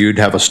did that, you'd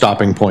have a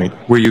stopping point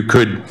where you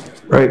could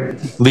Right.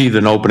 leave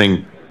an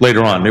opening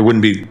later on. It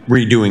wouldn't be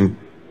redoing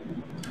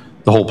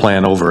the whole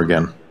plan over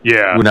again.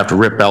 yeah. You wouldn't have to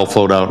rip L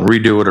float out and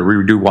redo it or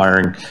redo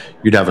wiring.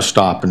 You'd have a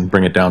stop and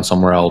bring it down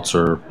somewhere else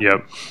or,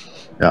 Yep.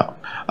 yeah.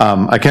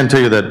 I can tell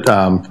you that,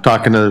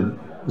 talking to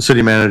the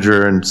city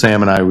manager and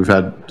Sam and I, we've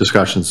had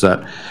discussions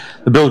that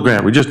the build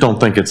grant, we just don't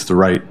think it's the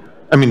right,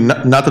 I mean,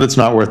 not that it's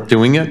not worth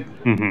doing it,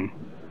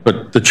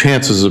 but the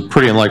chances are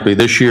pretty unlikely.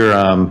 This year,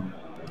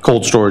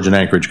 Cold Storage in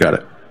Anchorage got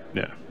it.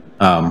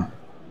 Yeah.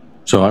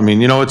 So, I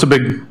mean, it's a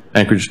big,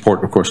 Anchorage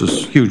port, of course,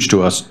 is huge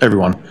to us,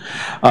 everyone.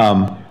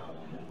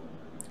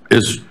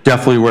 Is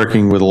definitely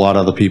working with a lot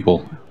of other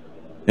people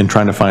in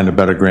trying to find a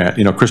better grant.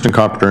 Kristen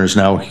Carpenter is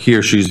now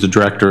here. She's the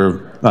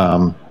director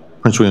of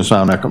Prince William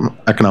Sound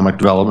Economic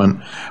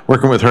Development,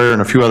 working with her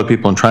and a few other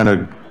people and trying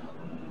to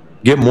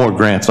get more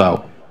grants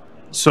out,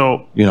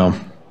 So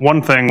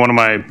one thing,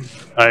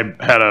 I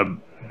had a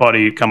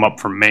buddy come up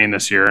from Maine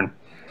this year, and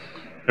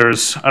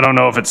I don't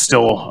know if it's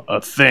still a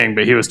thing,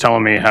 but he was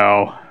telling me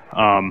how,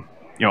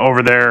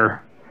 over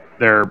there,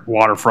 their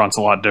waterfront's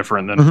a lot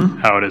different than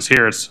how it is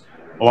here. It's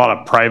a lot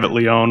of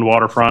privately owned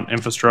waterfront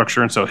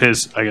infrastructure. And so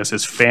I guess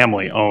his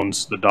family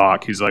owns the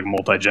dock. He's like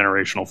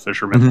multi-generational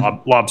fisherman,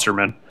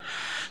 lobsterman.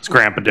 His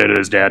grandpa did it,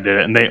 his dad did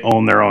it, and they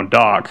own their own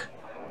dock.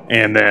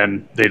 And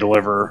then they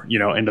deliver,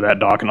 into that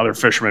dock, and other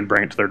fishermen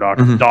bring it to their dock.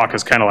 The dock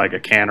is kind of like a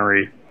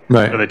cannery,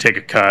 Right. where they take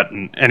a cut.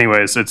 And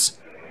anyways,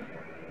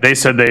 they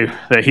said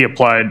that he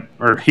applied,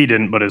 or he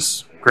didn't, but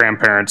his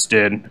grandparents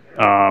did.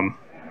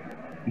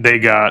 They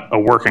got a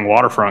working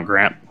waterfront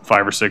grant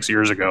 5 or 6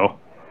 years ago,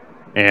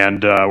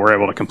 and were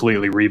able to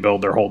completely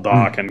rebuild their whole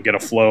dock and get a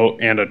float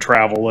and a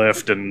travel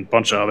lift and a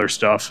bunch of other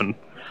stuff. And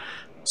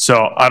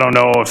so I don't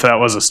know if that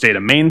was a state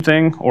of Maine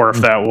thing or if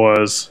that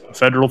was a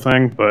federal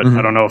thing, but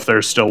I don't know if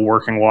there's still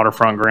working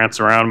waterfront grants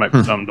around. Might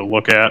be something to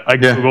look at. I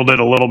Googled it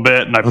a little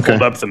bit, and I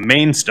pulled up the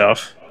Maine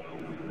stuff,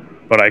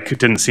 but I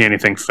didn't see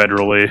anything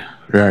federally.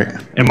 Right.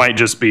 It might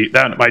just be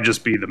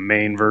the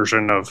Maine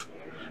version of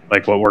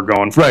like what we're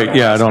going for. Right,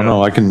 yeah, I don't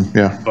know,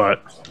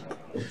 But,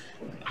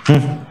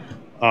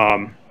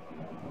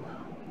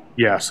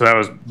 yeah, so that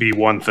would be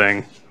one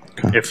thing,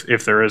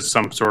 if there is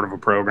some sort of a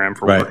program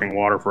for working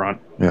waterfront.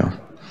 Yeah.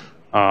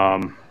 I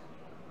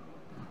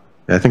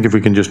think if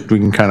we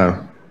can kind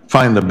of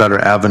find the better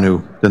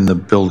avenue than the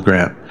build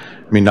grant.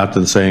 I mean, not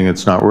to saying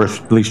it's not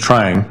worth at least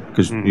trying,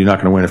 because you're not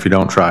going to win if you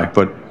don't try,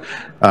 but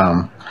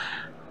our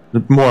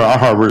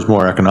harbor is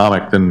more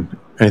economic than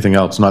anything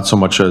else, not so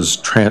much as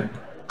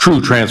true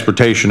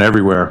transportation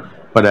everywhere,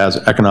 but as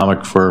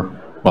economic for,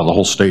 well, the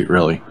whole state,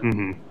 really.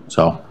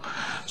 So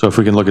if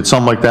we can look at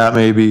something like that,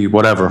 maybe,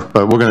 whatever,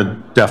 but we're going to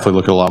definitely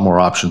look at a lot more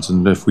options,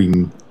 and if we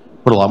can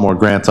put a lot more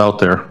grants out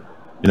there,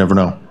 you never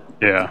know.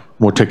 Yeah.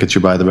 More tickets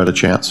you buy, the better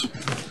chance,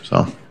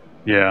 so.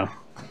 Yeah.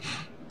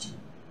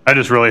 I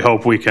just really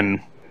hope we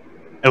can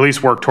at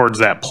least work towards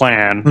that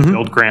plan,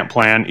 build grant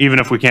plan, even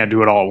if we can't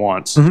do it all at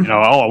once.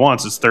 All at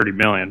once is 30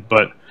 million,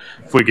 but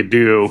if we could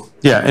do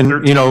 13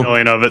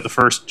 million of it the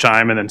first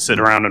time and then sit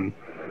around and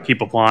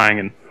keep applying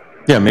and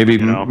maybe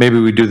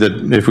we do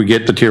that. If we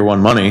get the tier 1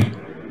 money,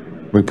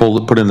 we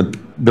put in the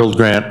build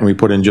grant and we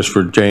put in just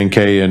for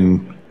J&K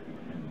and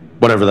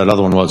whatever that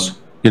other one was,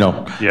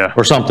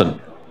 or something.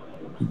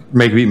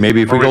 Maybe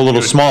if we go a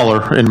little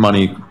smaller in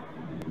money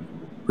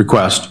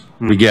request,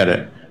 we get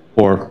it,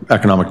 or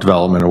economic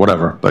development or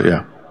whatever, but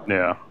yeah.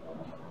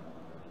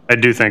 I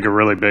do think a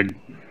really big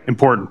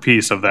important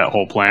piece of that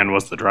whole plan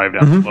was the drive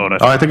down the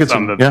float. I think it's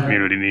something that the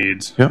community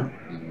needs. Yeah.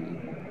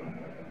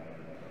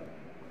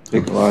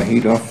 Take a lot of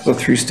heat off the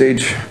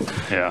 3-stage.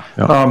 Yeah.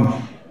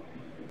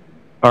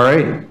 All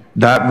right,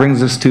 that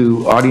brings us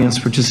to audience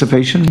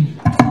participation.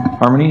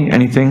 Harmony,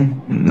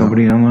 anything?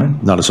 Nobody online?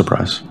 Not a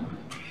surprise.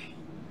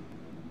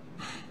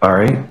 All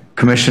right,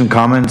 commission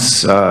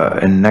comments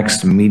and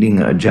next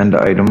meeting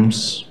agenda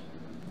items.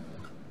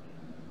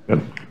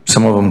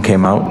 Some of them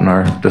came out in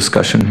our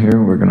discussion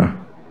here. We're gonna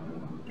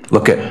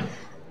look at,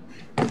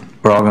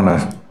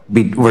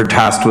 we're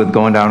tasked with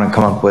going down and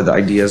come up with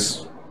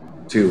ideas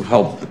to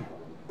help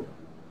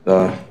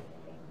the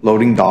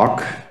loading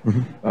dock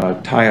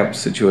tie-up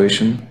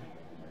situation.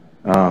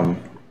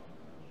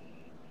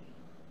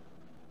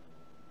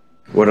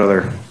 What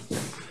other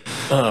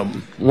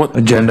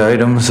agenda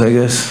items, I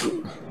guess?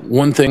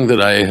 One thing that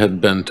I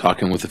had been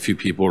talking with a few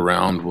people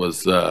around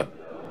was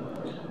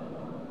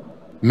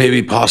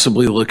maybe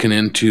possibly looking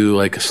into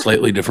like a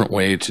slightly different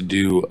way to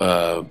do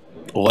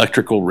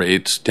electrical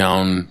rates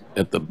down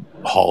at the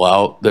haul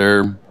out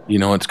there.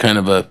 It's kind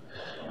of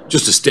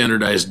just a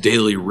standardized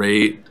daily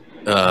rate.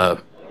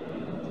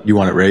 You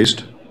want it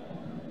raised?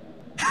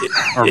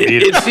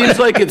 It seems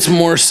like it's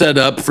more set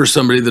up for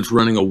somebody that's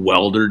running a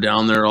welder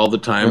down there all the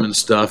time and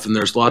stuff. And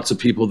there's lots of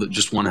people that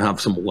just want to have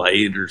some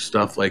light or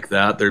stuff like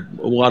that. A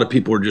lot of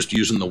people are just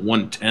using the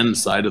 110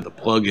 side of the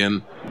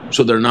plug-in,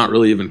 so they're not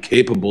really even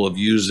capable of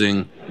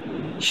using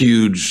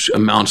huge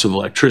amounts of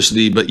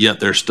electricity, but yet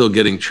they're still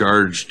getting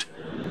charged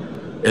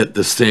at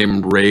the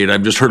same rate.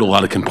 I've just heard a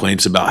lot of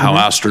complaints about how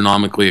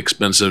astronomically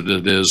expensive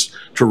it is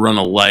to run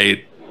a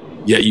light,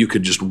 yet you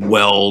could just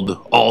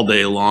weld all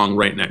day long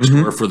right next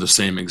door for the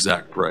same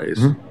exact price.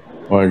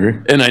 Oh, I agree.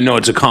 And I know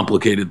it's a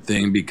complicated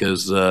thing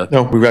because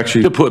No, we've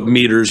actually, to put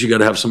meters, you got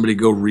to have somebody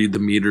go read the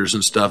meters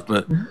and stuff.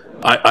 But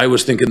I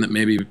was thinking that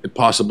maybe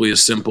possibly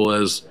as simple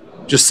as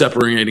just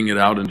separating it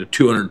out into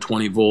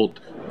 220 volt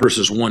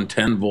versus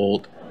 110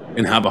 volt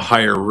and have a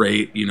higher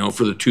rate,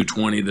 for the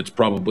 220 that's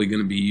probably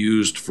going to be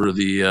used for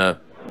the,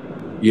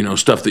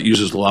 stuff that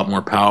uses a lot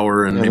more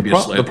power and maybe the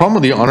a slightly. problem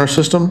with the honor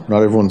system,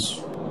 not everyone's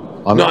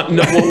on No,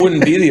 it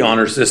wouldn't be the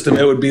honor system.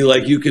 It would be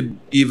like you could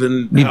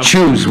even You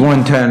choose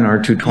 110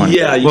 or 220.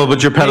 Yeah. Well,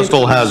 but your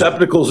pedestal has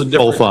receptacles a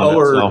different both on it,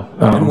 color, so.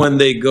 and when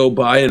they go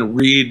by and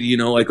read,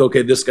 like,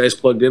 okay, this guy's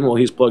plugged in. Well,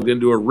 he's plugged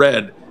into a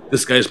red.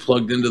 This guy's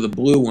plugged into the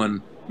blue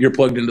one. You're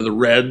plugged into the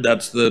red.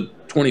 That's the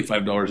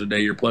 $25 a day.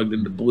 You're plugged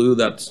into blue.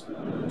 That's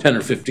 $10 or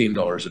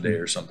 $15 a day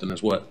or something.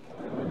 Is what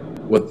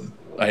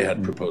I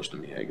had proposed to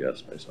me, I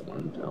guess, by someone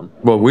in town.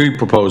 What we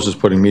propose is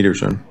putting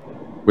meters in,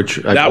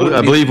 which I That would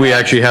be- believe we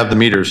actually have the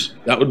meters.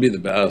 That would be the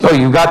best. Oh,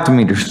 you got the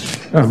meters.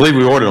 I believe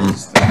we ordered them.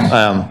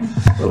 A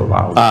little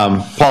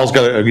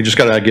loud. You just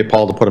got to get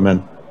Paul to put them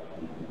in.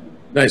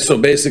 Nice, so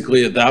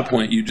basically at that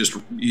point, you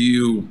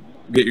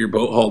get your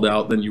boat hauled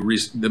out, then you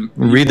read the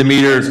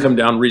meter. come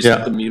down, reset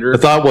Yeah. the meter. The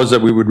thought was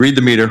that we would read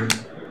the meter.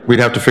 We'd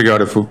have to figure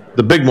out if,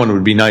 the big one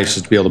would be nice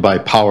is to be able to buy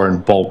power in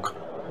bulk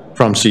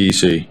from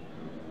CEC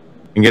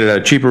and get it at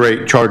a cheaper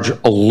rate, charge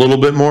a little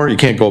bit more. You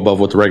can't go above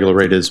what the regular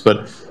rate is,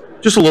 but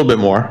just a little bit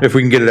more. If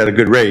we can get it at a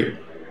good rate,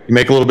 you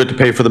make a little bit to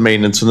pay for the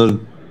maintenance and the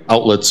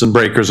outlets and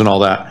breakers and all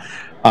that.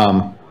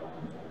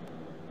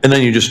 And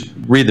then you just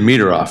read the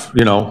meter off,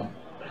 you know.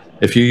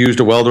 If you used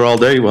a welder all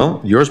day,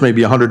 well, yours may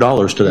be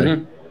 $100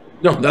 today.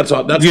 No, that's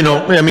all, that's. You know,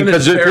 I mean, and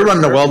it's because if you're fair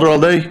running a for- welder all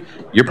day,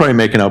 you're probably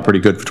making out pretty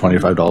good for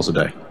 $25 a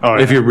day. Oh,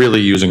 yeah. If you're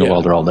really using a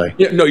welder all day.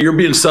 Yeah, no, you're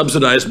being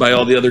subsidized by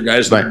all the other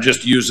guys that are Right.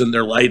 just using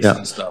their lights Yeah.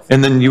 and stuff.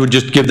 And then you would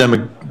just give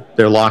them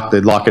their lock,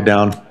 they'd lock it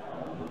down.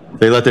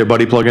 They let their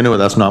buddy plug into it,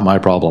 that's not my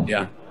problem.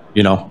 Yeah.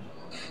 You know,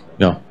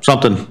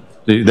 something,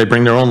 they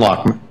bring their own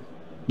lock,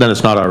 then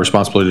it's not our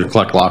responsibility to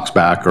collect locks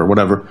back or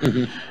whatever.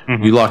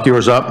 You lock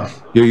yours up,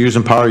 you're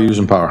using power,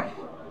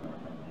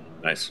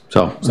 Nice.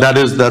 So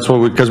that's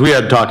what because we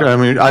had talked, I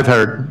mean, I've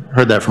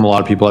heard that from a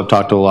lot of people. I've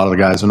talked to a lot of the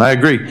guys and I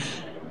agree.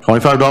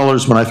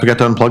 $25 when I forgot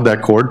to unplug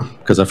that cord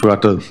because I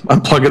forgot to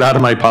unplug it out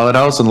of my pilot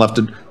house and left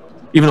it,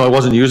 even though I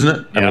wasn't using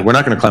it. I mean, we're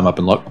not going to climb up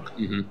and look,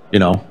 you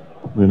know,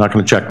 we're not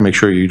going to check to make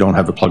sure you don't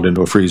have it plugged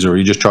into a freezer or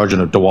you're just charging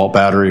a DeWalt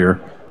battery or,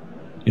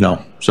 you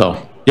know,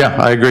 so yeah,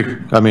 I agree.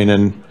 I mean,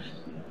 and,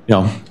 you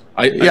know,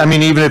 I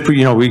mean, even if,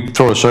 you know, we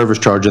throw a service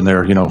charge in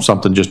there, you know,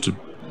 something just to,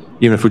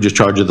 even if we just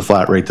charge you the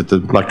flat rate that the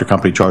electric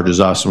company charges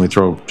us and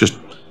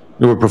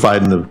we're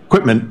providing the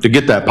equipment to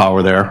get that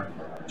power there,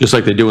 just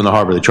like they do in the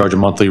harbor, they charge a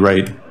monthly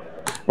rate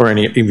or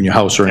even your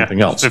house or anything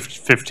else.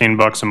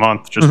 $15 a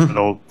month just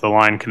for the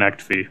line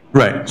connect fee.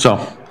 Right, so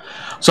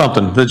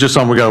something, that's just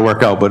something we gotta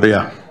work out, but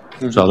yeah,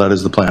 so that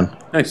is the plan,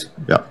 Nice.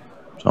 yeah,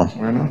 so.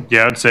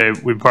 Yeah, I'd say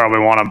we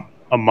probably want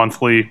a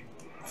monthly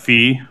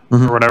fee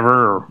or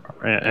whatever,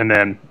 and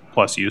then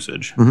plus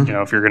usage. You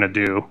know, if you're gonna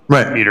do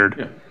Right.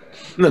 metered.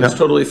 And then it's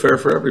totally fair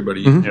for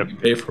everybody. You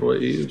pay for what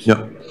you use.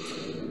 Yep.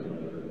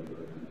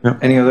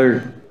 Any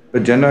other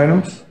agenda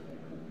items?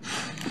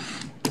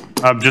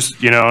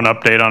 Just, you know, an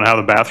update on how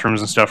the bathrooms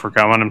and stuff are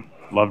coming, and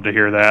love to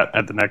hear that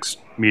at the next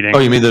meeting. Oh,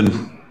 you mean the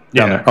down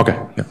Yeah. there, okay,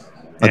 yeah.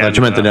 I thought And,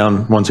 you meant the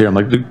down ones here, I'm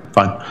like,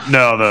 fine,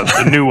 No,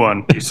 the new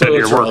one. You said So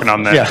you're it's working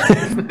on that.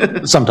 yeah,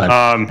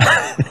 sometime.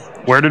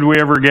 Where did we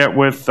ever get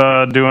with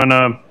doing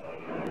a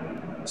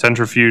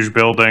centrifuge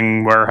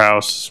building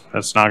warehouse?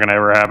 That's not gonna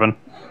ever happen.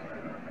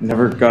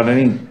 Never got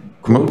any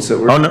quotes that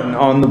were Oh, no.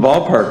 on the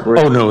ballpark.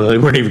 Oh, no, they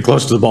weren't even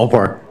close to the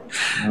ballpark.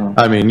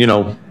 I mean, you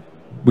know,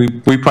 we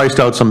priced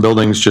out some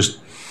buildings just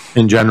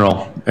in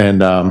general,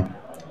 and,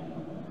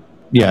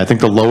 yeah, I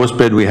think the lowest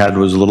bid we had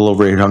was a little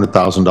over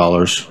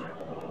 $800,000.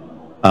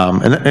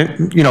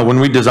 And, you know, when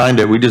we designed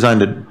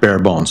it bare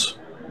bones.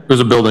 It was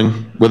a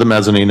building with a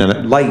mezzanine in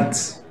it.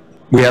 Lights.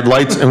 We had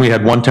lights and we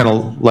had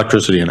 110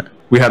 electricity in it.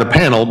 We had a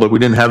panel, but we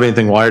didn't have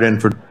anything wired in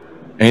for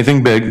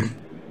anything big,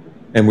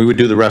 and we would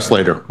do the rest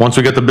later. Once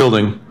we get the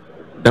building,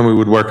 then we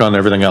would work on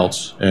everything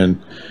else.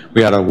 And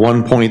we had a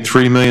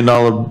 $1.3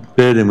 million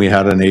bid and we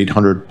had an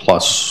 800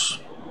 plus,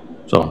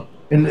 so.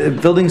 And the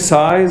building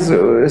size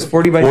is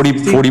 40 by 40,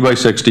 60? 40 by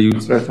 60,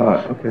 That's what I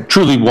thought, okay.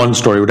 truly one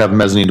story, would have a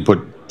mezzanine to put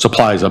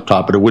supplies up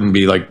top, but it wouldn't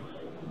be like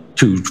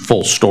 2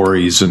 full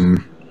stories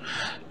and,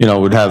 you know,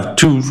 it would have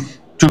two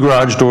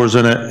garage doors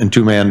in it and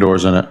 2 man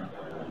doors in it.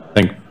 I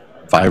think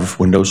 5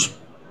 windows.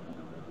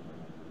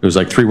 It was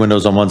like 3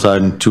 windows on one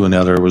side and 2 on the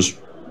other. It was,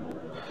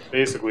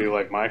 Basically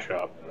like my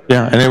shop.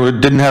 yeah,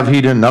 and didn't have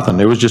heat in, nothing.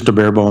 It was just a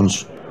bare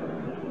bones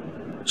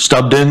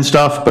stubbed in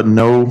stuff, but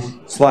no,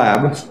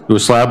 Slab. it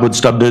was slab with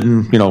stubbed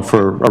in, you know,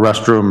 for a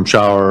restroom,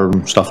 shower,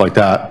 and stuff like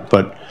that,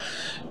 but,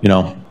 you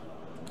know.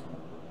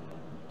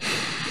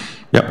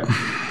 Yep,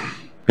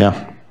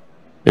 yeah.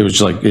 It was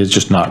just like, it's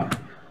just not.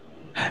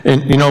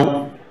 And, you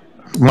know,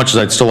 much as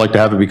I'd still like to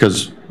have it,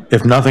 because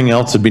if nothing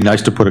else, it'd be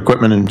nice to put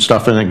equipment and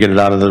stuff in it, get it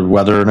out of the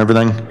weather and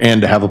everything,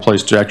 and to have a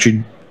place to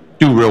actually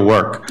do real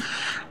work.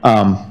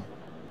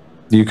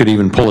 You could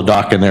even pull a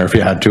dock in there if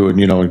you had to and,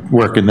 you know,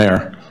 work in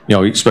there, you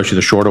know, especially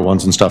the shorter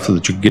ones and stuff so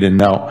that you could get in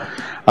and out.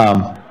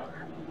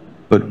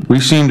 But we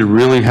seem to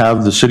really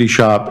have the city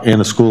shop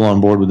and the school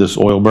on board with this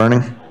oil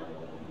burning.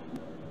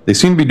 They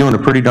seem to be doing a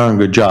pretty darn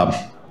good job.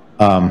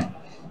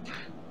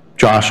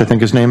 Josh, I think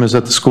his name is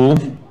at the school.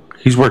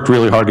 He's worked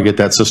really hard to get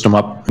that system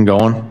up and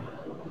going.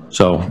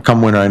 So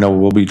come winter, I know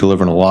we'll be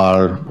delivering a lot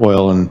of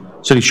oil, and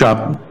city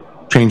shop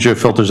changed their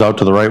filters out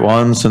to the right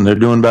ones and they're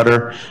doing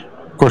better.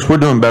 Of course, we're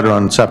doing better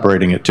on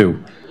separating it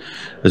too.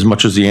 As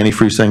much as the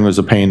antifreeze thing was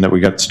a pain that we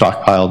got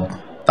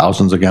stockpiled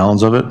thousands of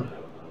gallons of it,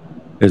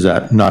 is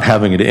that not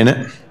having it in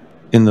it,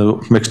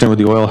 mixed in with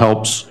the oil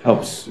helps.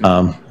 Helps.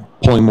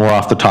 Pulling more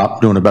off the top,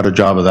 doing a better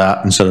job of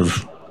that instead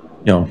of,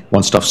 you know,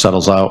 once stuff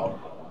settles out.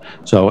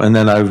 So, and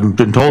then I've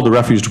been told the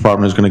refuse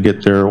department is going to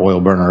get their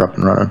oil burner up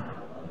and running.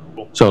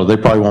 So they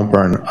probably won't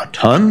burn a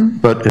ton,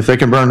 but if they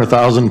can burn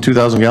 1,000,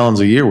 2,000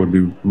 gallons a year would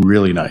be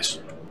really nice.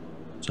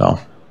 So,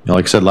 you know,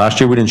 like I said, last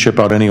year we didn't ship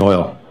out any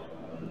oil,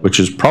 which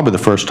is probably the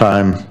first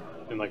time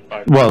In like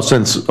Well,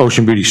 since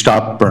Ocean Beauty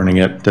stopped burning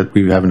it, that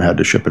we haven't had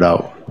to ship it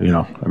out, you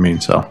know, I mean,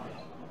 so.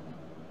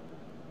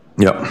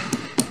 Yep.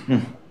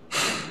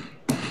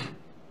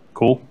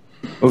 Cool.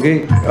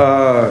 Okay,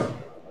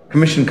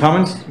 commission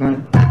comments?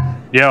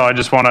 Yeah, I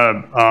just want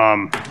to,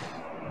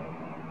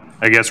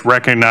 I guess,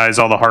 recognize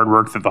all the hard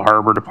work that the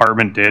harbor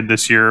department did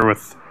this year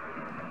with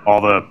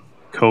all the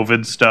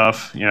COVID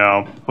stuff, you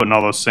know, putting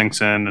all those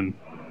sinks in and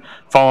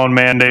following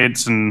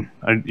mandates. And,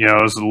 you know,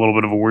 it was a little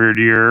bit of a weird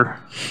year.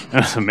 It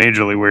was a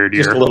majorly weird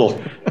year. Just a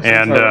little.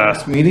 And,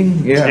 Last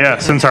meeting? yeah,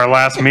 since our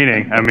last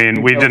meeting. I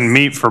mean, we didn't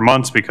meet for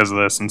months because of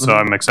this. And so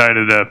I'm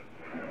excited to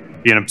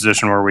be in a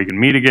position where we can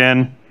meet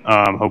again.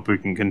 Hope we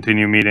can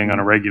continue meeting on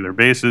a regular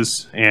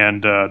basis,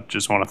 and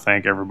just want to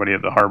thank everybody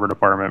at the harbor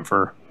department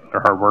for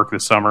their hard work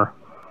this summer.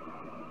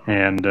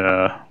 And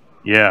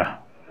yeah,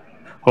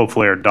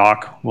 hopefully our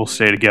dock will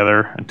stay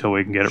together until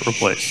we can get it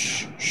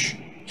replaced.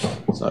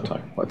 Let's not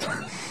talk about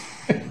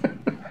that.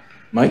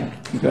 Mike,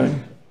 you got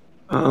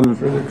any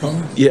further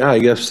comments? Yeah, I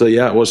guess,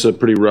 yeah, it was a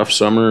pretty rough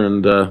summer,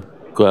 and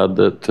glad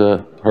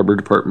that Harbor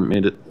Department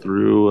made it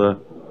through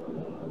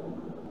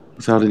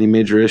without any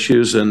major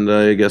issues. And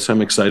I guess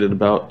I'm excited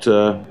about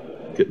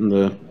getting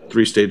the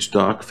 3-stage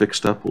dock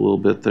fixed up a little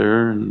bit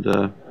there, and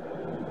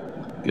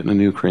getting a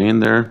new crane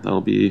there.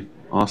 That'll be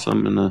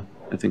awesome, and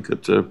I think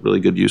it's a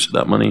really good use of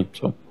that money.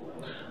 So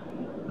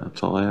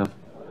that's all I have.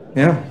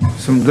 Yeah,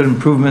 some good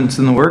improvements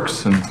in the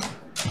works, and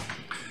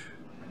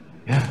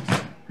yeah,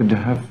 good to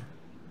have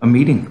a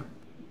meeting.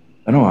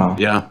 I know how.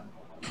 Yeah.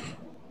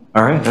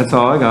 All right, that's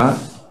all I got.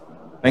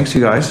 Thanks,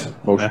 you guys.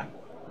 Yeah.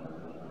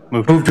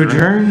 Move to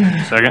adjourn.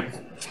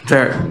 Second.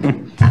 There.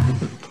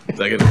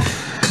 Second.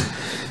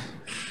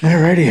 All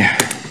righty.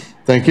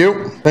 Thank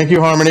you. Thank you, Harmony.